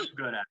 real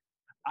good at.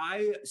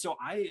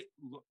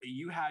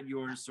 You had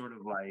yours sort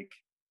of like.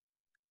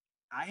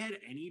 I had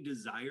any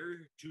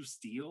desire to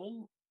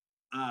steal.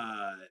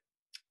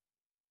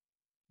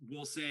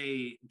 We'll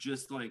say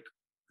just like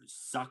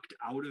sucked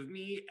out of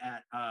me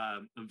at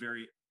a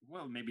very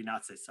maybe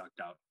not say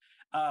sucked out.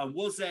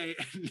 We'll say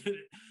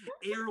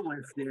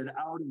airlifted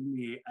out of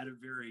me at a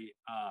very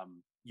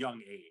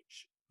young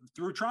age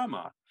through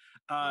trauma.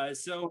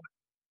 So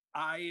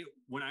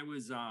when I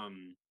was I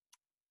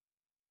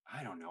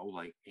don't know,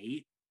 like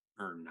 8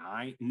 or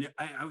 9,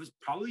 I was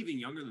probably even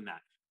younger than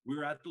that. We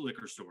were at the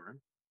liquor store,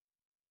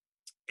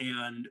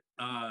 and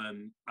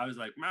I was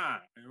like, "Ma,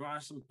 I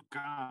want some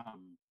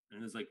gum." And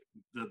it was like,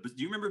 do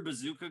you remember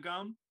bazooka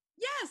gum?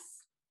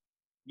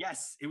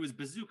 Yes, it was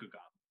bazooka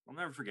gum. I'll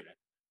never forget it.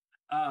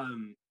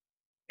 And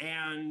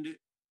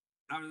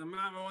I was like,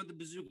 Mom, I want the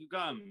bazooka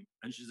gum.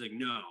 And she's like,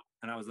 no.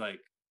 And I was like,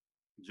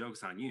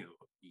 joke's on you.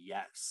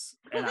 Yes.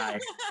 And I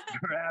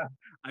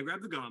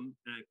grabbed the gum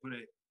and I put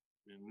it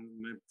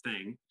in my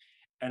thing.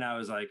 And I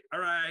was like, all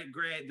right,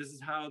 great. This is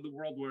how the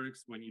world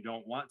works. When you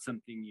don't want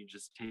something, you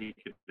just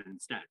take it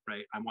instead,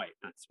 right? I'm white.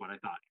 That's what I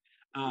thought.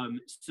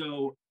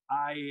 So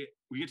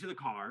we get to the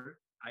car.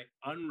 I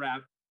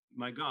unwrap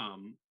my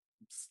gum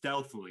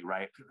stealthily,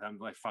 right? I'm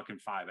like fucking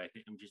 5. I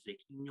think I'm just like,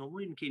 no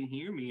one can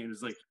hear me. And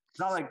it's like, it's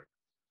not like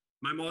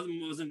my mom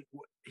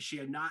she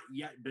had not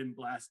yet been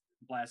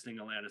blasting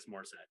Alanis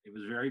Morissette. It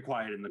was very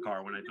quiet in the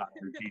car when I thought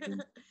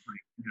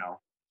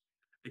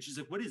and she's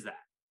like, what is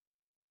that?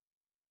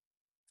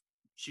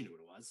 She knew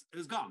what it was. It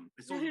was gum.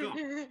 I stole the gum.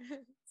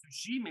 So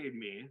she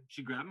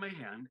grabbed my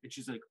hand and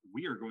she's like,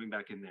 we are going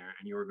back in there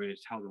and you are going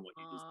to tell them what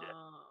you just did.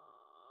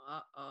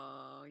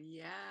 Uh-oh.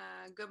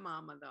 Yeah. Good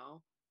mama,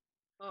 though.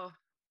 Oh,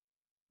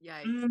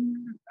 yikes.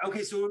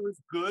 Okay, so it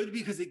was good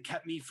because it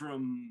kept me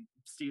from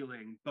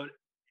stealing, but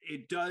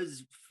it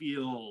does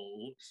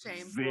feel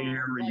shameful,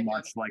 very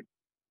much like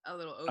a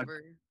little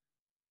over.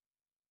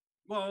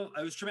 Well,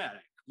 it was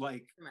traumatic.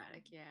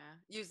 Traumatic, yeah.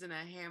 Using a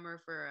hammer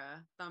for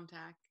a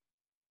thumbtack.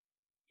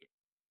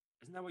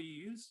 Isn't that what you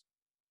use?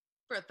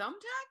 For a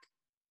thumbtack?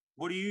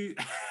 What do you...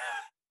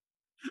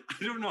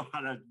 I don't know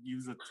how to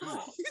use a tool.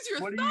 Use your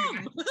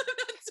thumb.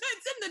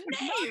 It's in the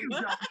name.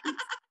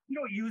 You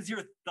don't use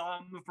your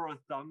thumb for a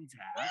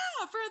thumbtack.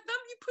 Yeah, for a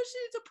thumb, you push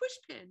it. It's a push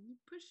pin. You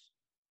push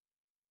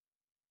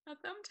a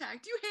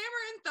thumbtack. Do you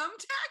hammer in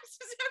thumbtacks?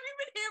 Have you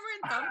been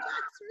hammering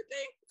thumbtacks for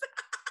things?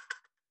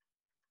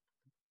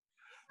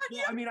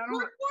 Well, I mean, I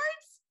don't.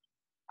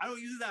 I don't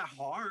use it that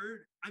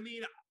hard. I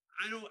mean,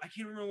 I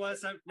can't remember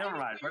last time. Never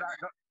mind. We're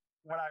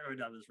not going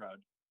down this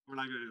road. We're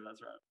not going to do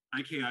this road.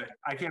 I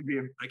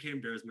can't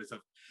embarrass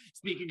myself.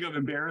 Speaking of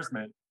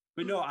embarrassment,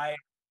 but no,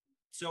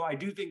 so I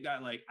do think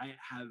that like I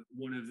have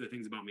one of the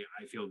things about me,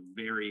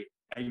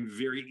 I'm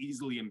very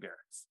easily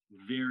embarrassed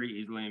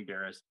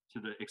to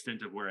the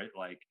extent of where it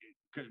like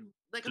could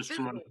like a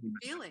physical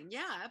feeling.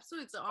 Yeah,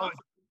 absolutely. It's awful.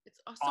 It's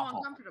so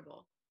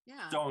uncomfortable.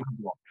 Yeah. So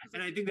uncomfortable.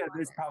 And I think that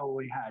this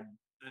probably had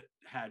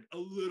a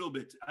little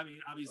bit. I mean,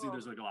 obviously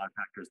there's like a lot of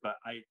factors, but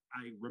I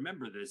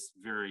remember this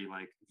very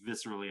like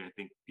viscerally, I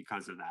think,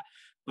 because of that.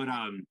 But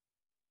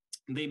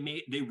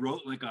they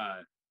wrote like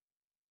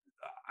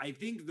I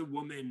think the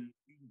woman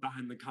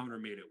behind the counter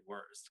made it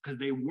worse because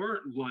they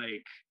weren't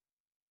like,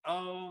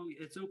 oh,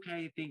 it's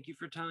okay, thank you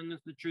for telling us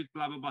the truth,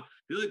 blah blah blah.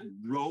 They like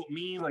wrote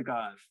me like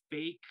a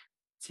fake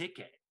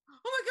ticket. Oh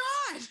my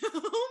god!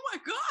 Oh my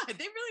god!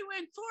 They really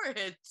went for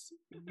it.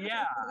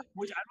 Yeah,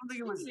 which I don't think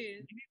it was.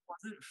 Maybe it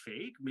wasn't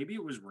fake. Maybe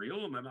it was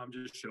real. My mom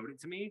just showed it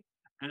to me,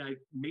 and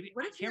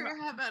What if you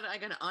have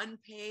like an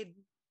unpaid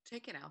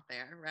ticket out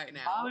there right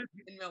now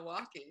in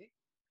Milwaukee?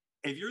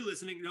 If you're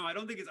listening, no, I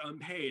don't think it's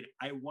unpaid.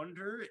 I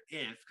wonder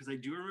if, because I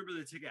do remember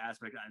the ticket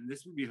aspect, and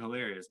this would be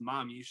hilarious.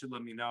 Mom, you should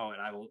let me know, and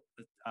I will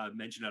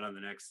mention it on the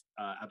next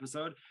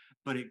episode.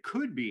 But it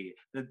could be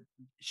that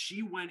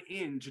she went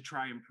in to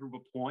try and prove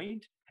a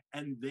point,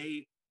 and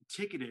they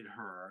ticketed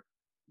her,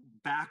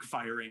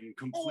 backfiring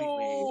completely.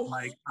 Oh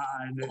my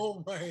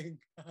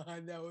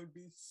god, that would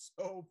be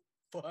so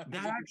funny.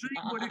 That actually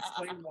would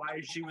explain why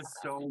she was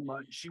so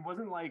much. She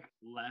wasn't like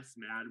less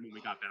mad when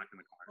we got back in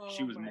the car.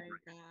 She was more. Oh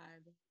my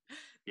god.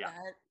 Yeah.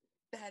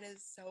 That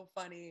is so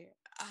funny.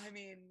 I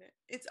mean,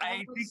 it's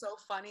almost so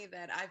funny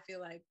that I feel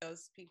like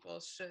those people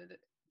should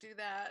do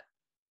that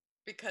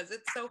because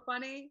it's so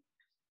funny,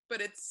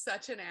 but it's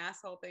such an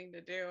asshole thing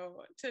to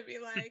do, to be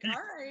like,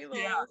 all right,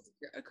 little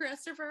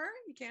Christopher,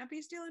 you can't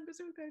be stealing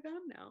bazooka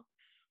gum now.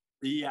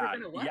 Yeah.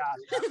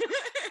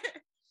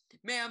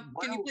 Ma'am,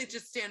 can you please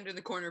just stand in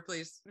the corner,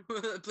 please?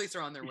 The police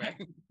are on their way.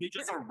 You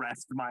just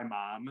arrest my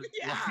mom.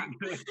 Yeah. And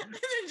then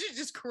she's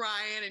just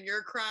crying and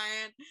you're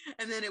crying.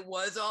 And then it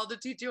was all to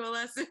teach you a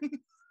lesson.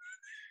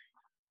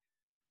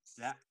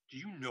 Do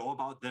you know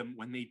about them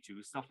when they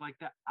do stuff like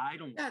that? I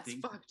don't think that's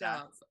fucked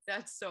up.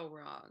 That's so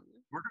wrong.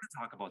 We're going to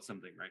talk about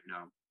something right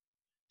now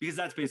because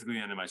that's basically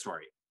the end of my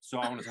story. So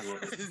I want to talk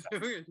about this.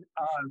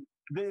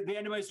 The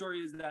end of my story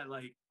is that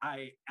like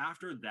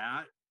after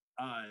that,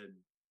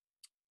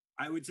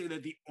 I would say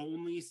that the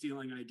only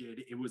stealing I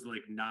did, it was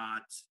like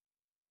not,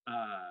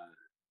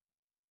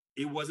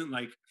 it wasn't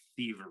like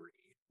thievery.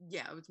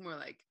 Yeah, it was more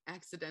like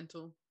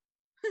accidental,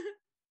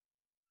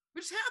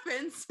 which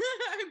happens.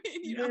 I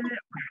mean, you know.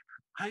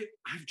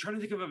 I'm trying to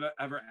think if I've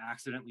ever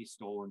accidentally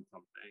stolen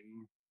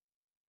something.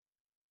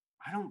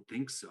 I don't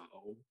think so.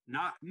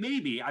 Not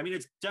maybe. I mean,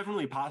 it's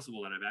definitely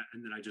possible that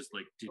and then I just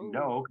like didn't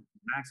know.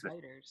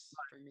 Spiders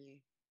for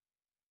me.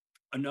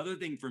 Another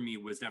thing for me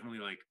was definitely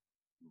like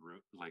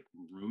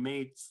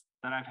roommates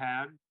that I've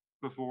had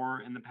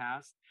before in the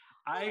past.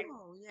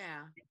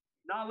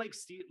 Not like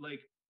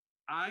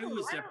I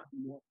was definitely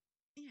more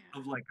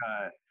of like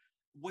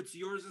what's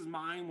yours is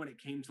mine when it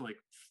came to like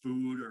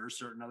food or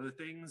certain other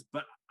things,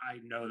 but I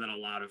know that a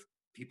lot of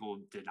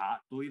people did not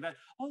believe that.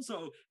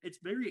 Also, it's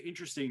very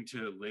interesting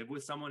to live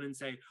with someone and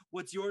say,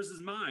 what's yours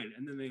is mine.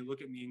 And then they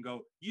look at me and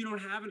go, you don't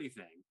have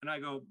anything. And I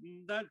go,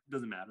 that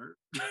doesn't matter.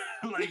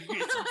 Like,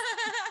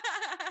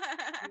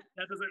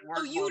 that doesn't work.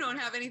 Oh, you don't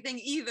have anything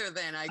either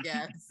then, I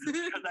guess.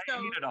 Because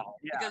I eat it all.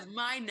 Yeah. Because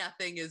my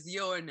nothing is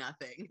your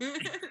nothing.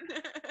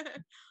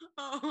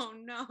 Oh,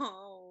 no.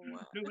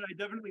 No, but I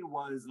definitely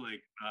was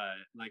like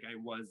I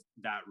was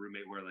that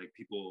roommate where like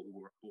people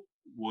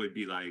would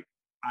be like,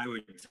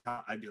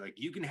 I'd be like,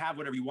 you can have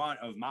whatever you want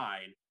of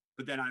mine,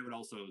 but then I would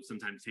also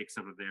sometimes take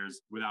some of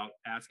theirs without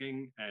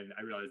asking, and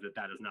I realized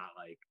that is not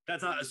like,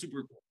 that's not a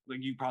super cool,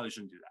 like you probably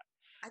shouldn't do that.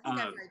 I think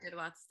I probably did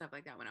lots of stuff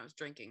like that when I was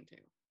drinking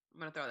too. I'm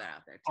gonna throw that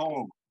out there too.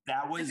 Oh,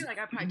 that was. I feel like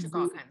I probably took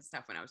all kinds of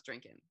stuff when I was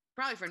drinking,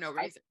 probably for no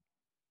reason.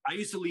 I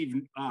used to leave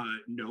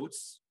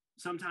notes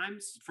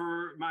sometimes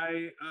for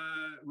my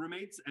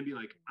roommates and be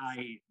like,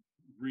 I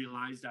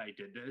realized I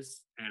did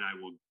this and I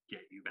will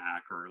get you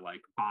back, or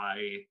like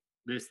buy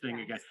this thing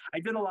again. I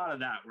did a lot of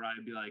that where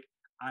I'd be like,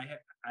 I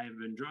have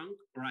been drunk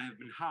or I have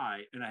been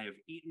high and I have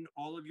eaten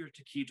all of your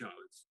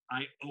taquitos.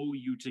 I owe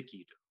you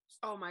taquitos.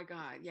 Oh my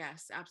God.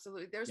 Yes,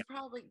 absolutely. There's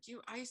probably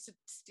I used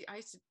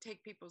to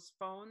take people's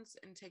phones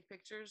and take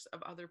pictures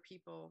of other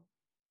people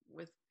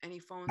with any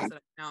phones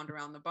that I found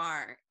around the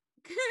bar.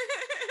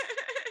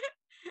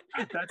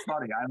 That's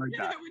funny. I like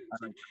that.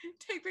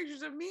 Take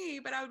pictures of me,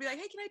 but I would be like,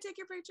 hey, can I take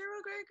your picture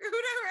real quick or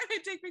whatever? And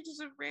I'd take pictures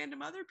of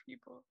random other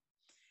people.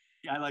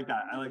 Yeah, I like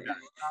that. It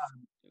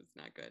was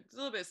not good. It's a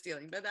little bit of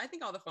stealing, but I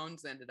think all the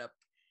phones ended up,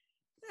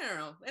 I don't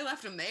know, they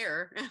left them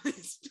there at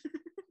least.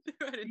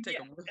 I didn't take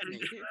them with me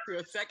to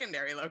a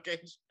secondary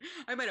location.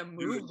 I might have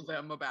moved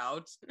them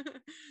about.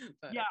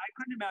 But, yeah, I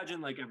couldn't imagine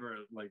like ever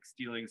like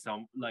stealing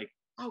some like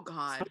Oh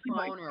God, Something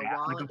like phone or that, like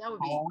wallet. a That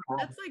would be, phone or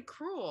that's like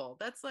cruel.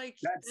 That's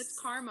that's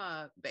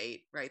karma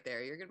bait right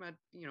there. You're gonna,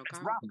 it's karma's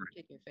gonna robbery.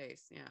 kick your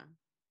face. Yeah.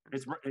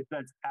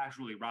 That's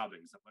actually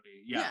robbing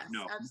somebody. Yeah, Yes,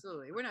 no.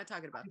 absolutely. We're not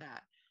talking about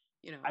that.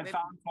 I've Maybe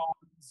found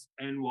phones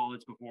and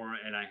wallets before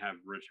and I have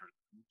returned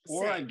them.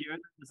 Or same. I've given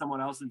them to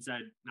someone else and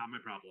said, not my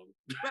problem.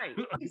 Right.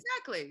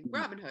 Exactly.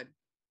 Robin Hood.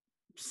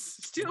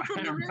 Steal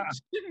from the rich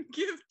and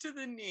give to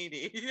the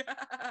needy.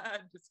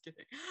 Just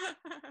kidding.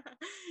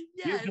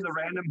 Give Yes. to the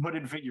random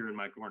hooded figure in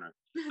my corner.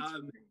 That's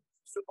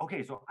So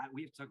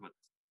we have to talk about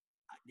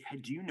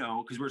this. Do you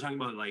know, because we're talking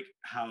about like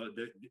how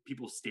the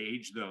people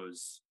stage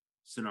those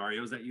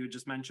scenarios that you had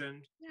just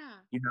mentioned,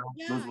 yeah.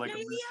 those like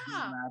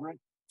Yeah. elaborate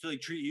to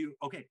like treat you.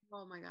 Okay.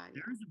 Oh my God.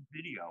 Yeah.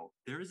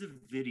 There is a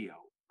video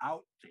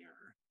out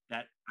there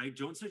that I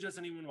don't suggest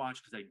anyone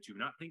watch because I do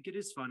not think it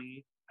is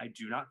funny. I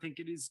do not think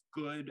it is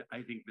good.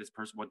 I think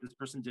what this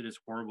person did is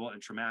horrible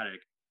and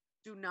traumatic.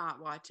 Do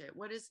not watch it.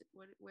 What is it?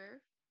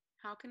 Where?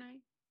 How can I?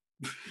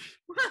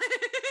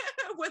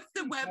 What's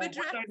the web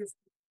address?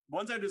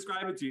 Once I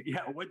describe it to you,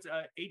 yeah. What's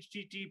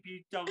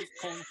HTTP I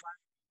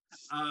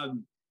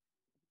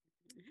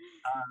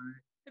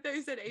thought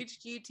you said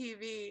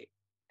HGTV.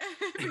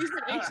 You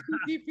said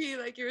HTTP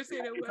like you were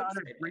saying a it's website.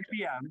 on at 3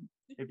 p.m.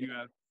 if you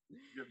have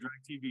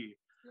direct TV.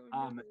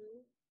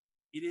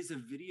 It is a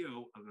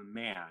video of a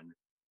man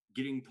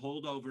getting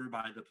pulled over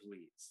by the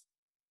police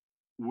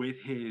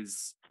with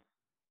his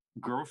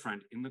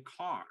girlfriend in the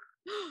car.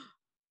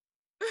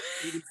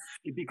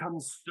 It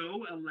becomes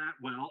so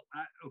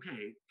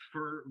okay,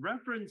 for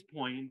reference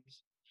point,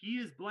 he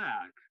is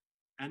black,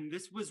 and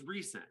this was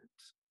recent.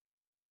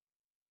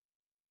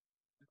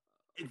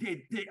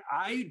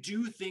 I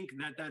do think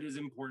that is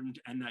important,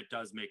 and that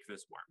does make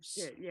this worse.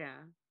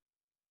 Yeah.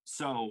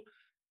 So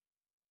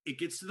it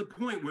gets to the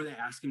point where they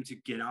ask him to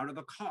get out of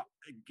the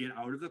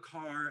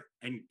car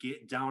and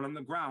get down on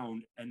the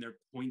ground, and they're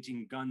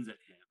pointing guns at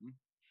him.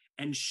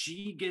 And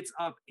she gets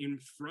up in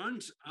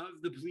front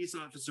of the police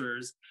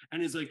officers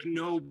and is like,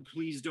 no,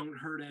 please don't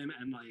hurt him,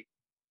 and like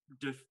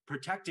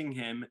protecting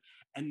him.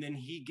 And then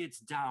he gets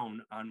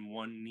down on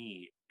one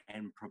knee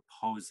and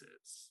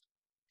proposes.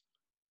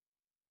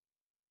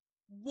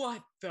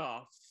 What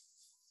the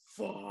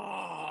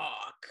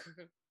fuck?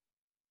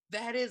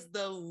 That is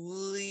the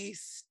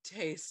least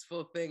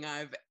tasteful thing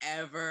I've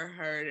ever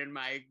heard in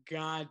my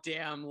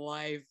goddamn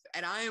life.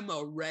 And I am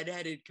a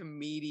redheaded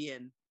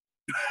comedian.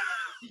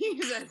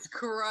 Jesus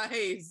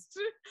Christ.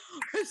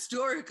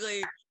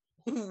 Historically,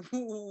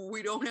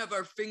 we don't have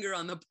our finger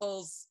on the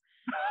pulse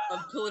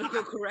of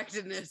political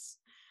correctness.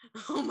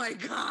 Oh my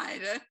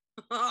God.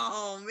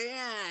 Oh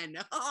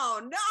man.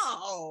 Oh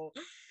no.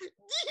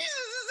 Jesus,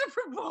 is a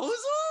proposal?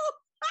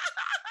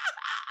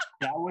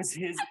 That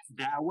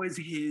was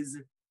his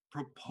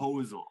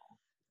proposal.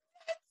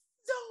 That's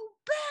so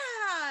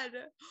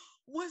bad.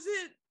 Was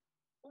it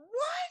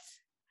what?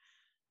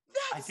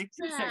 That's I think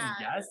she said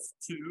yes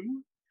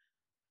too.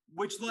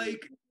 Which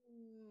like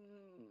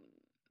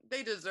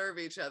they deserve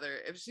each other.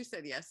 If she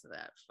said yes to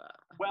that, fuck.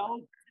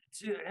 Well,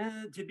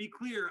 to be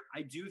clear,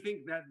 I do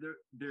think that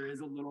there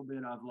is a little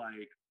bit of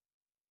like,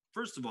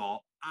 first of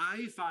all,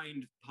 I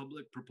find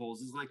public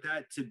proposals like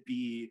that to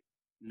be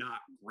not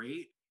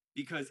great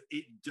because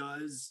it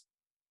does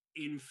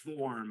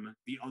inform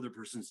the other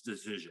person's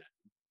decision.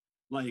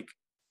 Like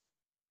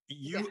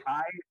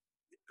I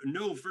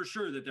know for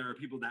sure that there are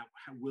people that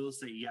will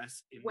say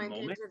yes in the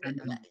moment.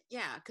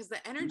 Because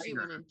the energy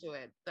went into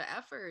it, the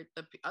effort,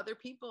 the other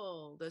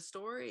people, the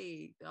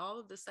story, all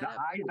of the setup. The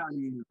eyes on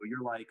you,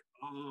 you're like,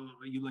 oh,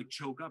 you like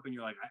choke up and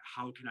you're like,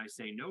 how can I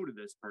say no to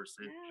this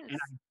person? Yes. And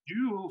I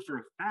do for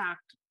a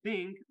fact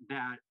think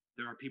that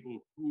there are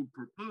people who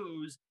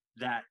propose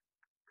that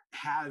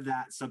have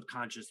that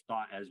subconscious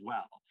thought as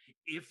well.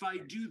 If I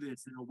do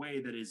this in a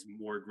way that is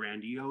more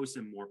grandiose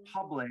and more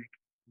public,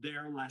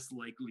 they're less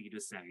likely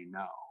to say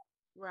no.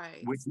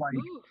 Right. Which like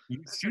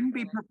you shouldn't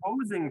be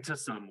proposing to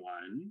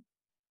someone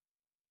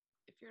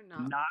if you're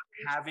not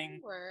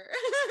having sure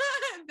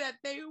that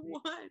they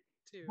want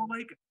to. Well,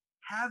 like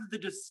have the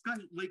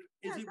discussion. Like,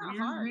 is it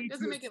weird? Hard. It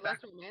doesn't make it less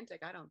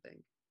romantic, I don't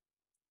think.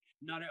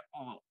 Not at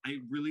all. I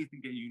really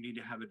think that you need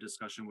to have a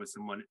discussion with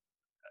someone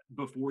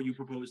before you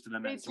propose to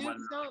them. They do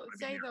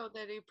say though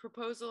that a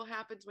proposal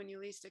happens when you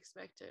least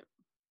expect it.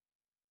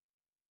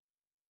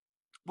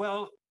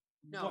 Well,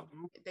 no,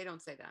 they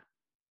don't say that.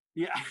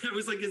 Yeah, I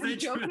was like, is that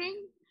joking?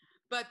 True?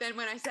 But then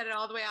when I said it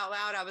all the way out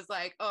loud, I was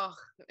like, oh,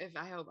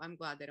 I'm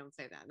glad they don't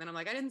say that. And then I'm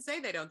like, I didn't say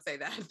they don't say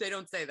that. They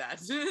don't say that.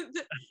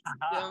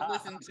 Don't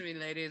listen to me,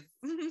 ladies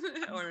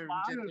or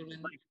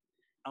gentlemen.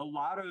 A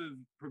lot of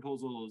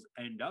proposals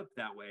end up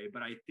that way,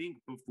 but I think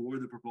before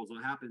the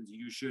proposal happens,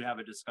 you should have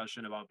a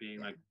discussion about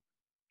being like,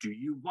 do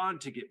you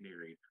want to get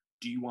married?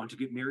 Do you want to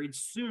get married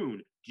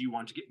soon? Do you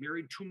want to get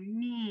married to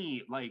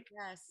me? Like,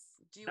 yes.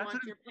 Do you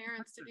want your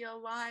parents to be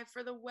alive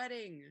for the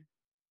wedding?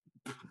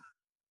 I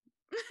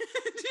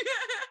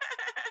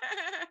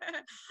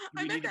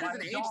meant that as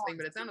an age thing,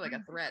 but it sounded like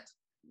a threat.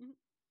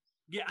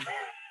 Yeah.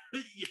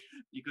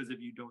 Because if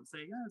you don't say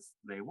yes,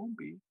 they won't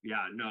be.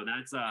 Yeah, no,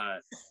 that's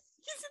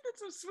You said that's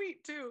so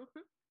sweet too.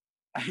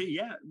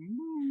 Yeah.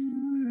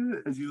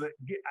 As you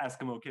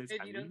Eskimo kiss.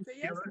 And you don't say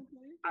yes.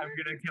 I'm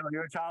gonna kill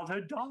your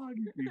childhood dog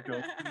if you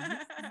don't.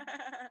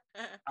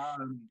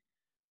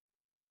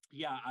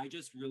 Yeah, I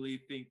just really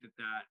think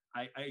that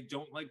I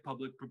don't like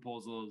public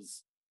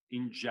proposals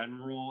in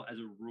general as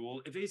a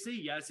rule. If they say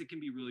yes, it can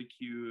be really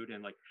cute,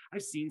 and like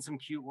I've seen some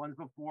cute ones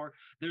before.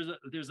 There's a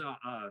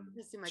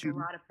This seemed like a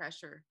lot of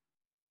pressure.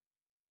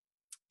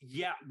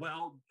 Yeah,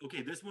 well,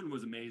 okay, this one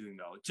was amazing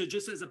though. So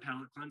just as a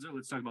palate cleanser,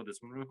 let's talk about this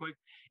one real quick.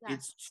 Yeah.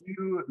 It's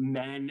two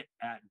men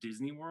at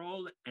Disney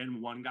World, and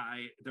one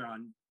guy, they're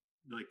on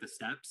like the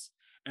steps,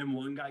 and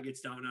one guy gets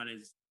down on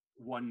his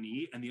one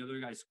knee, and the other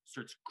guy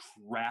starts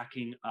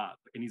cracking up,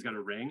 and he's got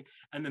a ring,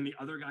 and then the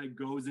other guy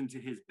goes into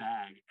his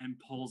bag and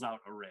pulls out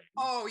a ring.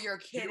 Oh, you're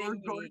kidding they were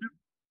me. going to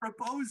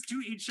propose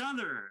to each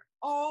other.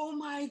 Oh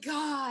my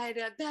God,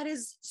 that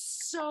is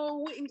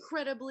so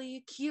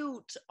incredibly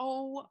cute.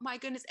 Oh my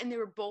goodness. And they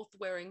were both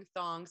wearing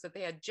thongs that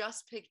they had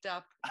just picked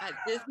up at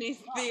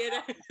Disney's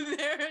theater.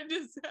 They're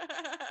just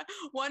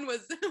one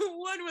was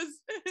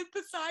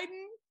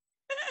Poseidon.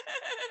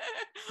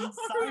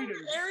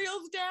 Poseidon.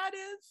 Ariel's dad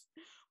is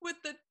with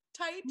the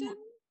Titan.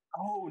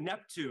 Oh,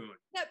 Neptune.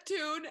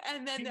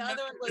 And then the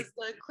other one was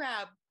the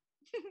crab.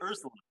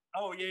 Ursula.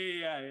 Oh,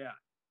 yeah.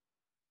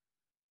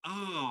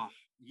 Oh,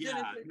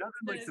 yeah.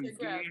 Nothing like some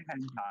gay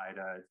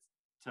hentai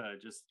to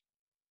just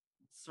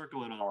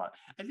circle it all out.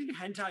 I think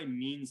hentai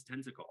means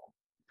tentacle.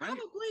 Right?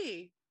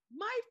 Probably.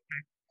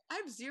 I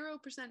have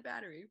 0%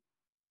 battery.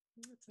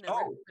 It's never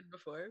happened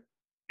before.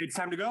 It's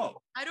time to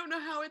go. I don't know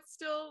how it's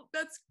still.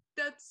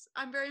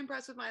 I'm very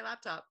impressed with my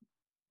laptop.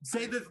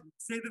 Say the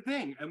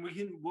thing, and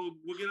we'll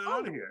get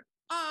out of here.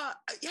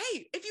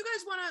 Hey, if you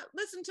guys want to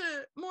listen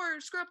to more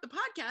Screw Up the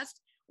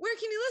Podcast, where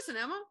can you listen,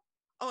 Emma?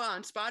 Oh,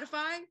 on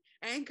Spotify,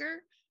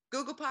 Anchor,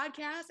 Google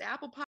Podcasts,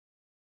 Apple Podcasts.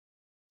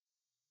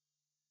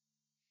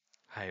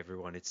 Hi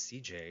everyone, it's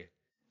CJ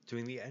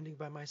doing the ending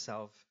by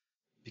myself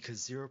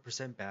because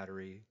 0%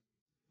 battery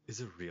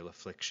is a real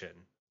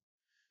affliction.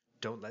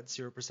 Don't let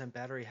 0%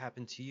 battery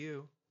happen to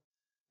you,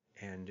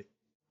 and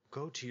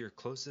go to your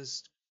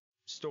closest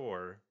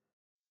store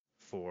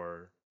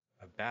for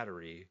a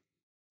battery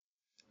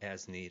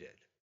as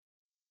needed.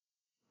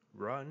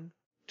 Run,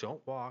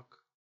 don't walk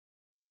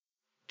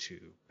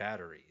to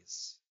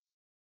batteries.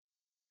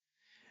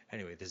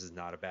 Anyway, this is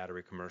not a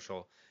battery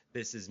commercial.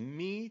 This is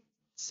me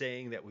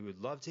saying that we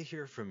would love to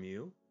hear from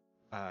you.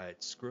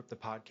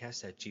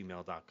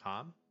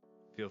 screwupthepodcast@gmail.com.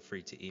 Feel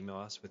free to email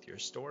us with your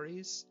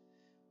stories.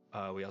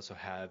 We also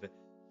have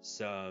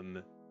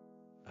some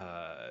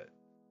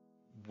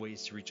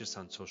ways to reach us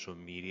on social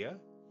media.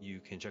 You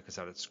can check us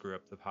out at Screw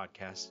Up the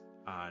Podcast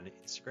on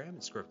Instagram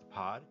and Screw Up the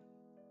Pod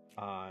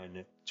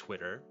on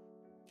Twitter.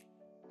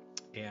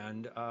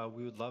 And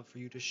we would love for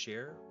you to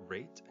share,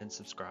 rate, and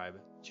subscribe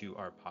to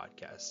our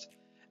podcast.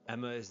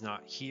 Emma is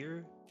not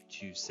here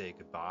to say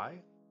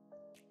goodbye,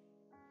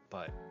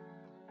 but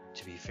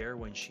to be fair,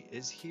 when she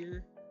is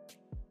here,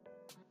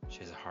 she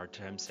has a hard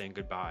time saying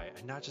goodbye.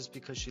 And not just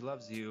because she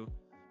loves you,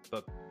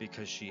 but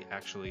because she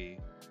actually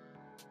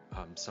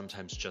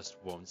sometimes just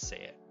won't say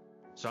it.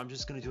 So I'm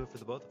just going to do it for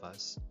the both of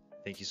us.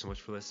 Thank you so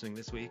much for listening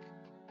this week.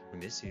 We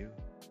miss you.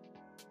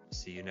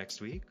 See you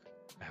next week.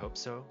 I hope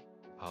so.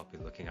 I'll be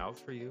looking out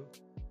for you.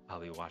 I'll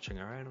be watching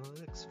our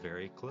analytics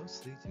very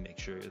closely to make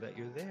sure that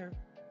you're there.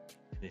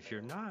 And if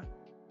you're not,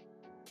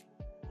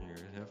 you're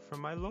going to hear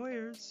from my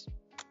lawyers.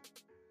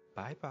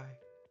 Bye-bye.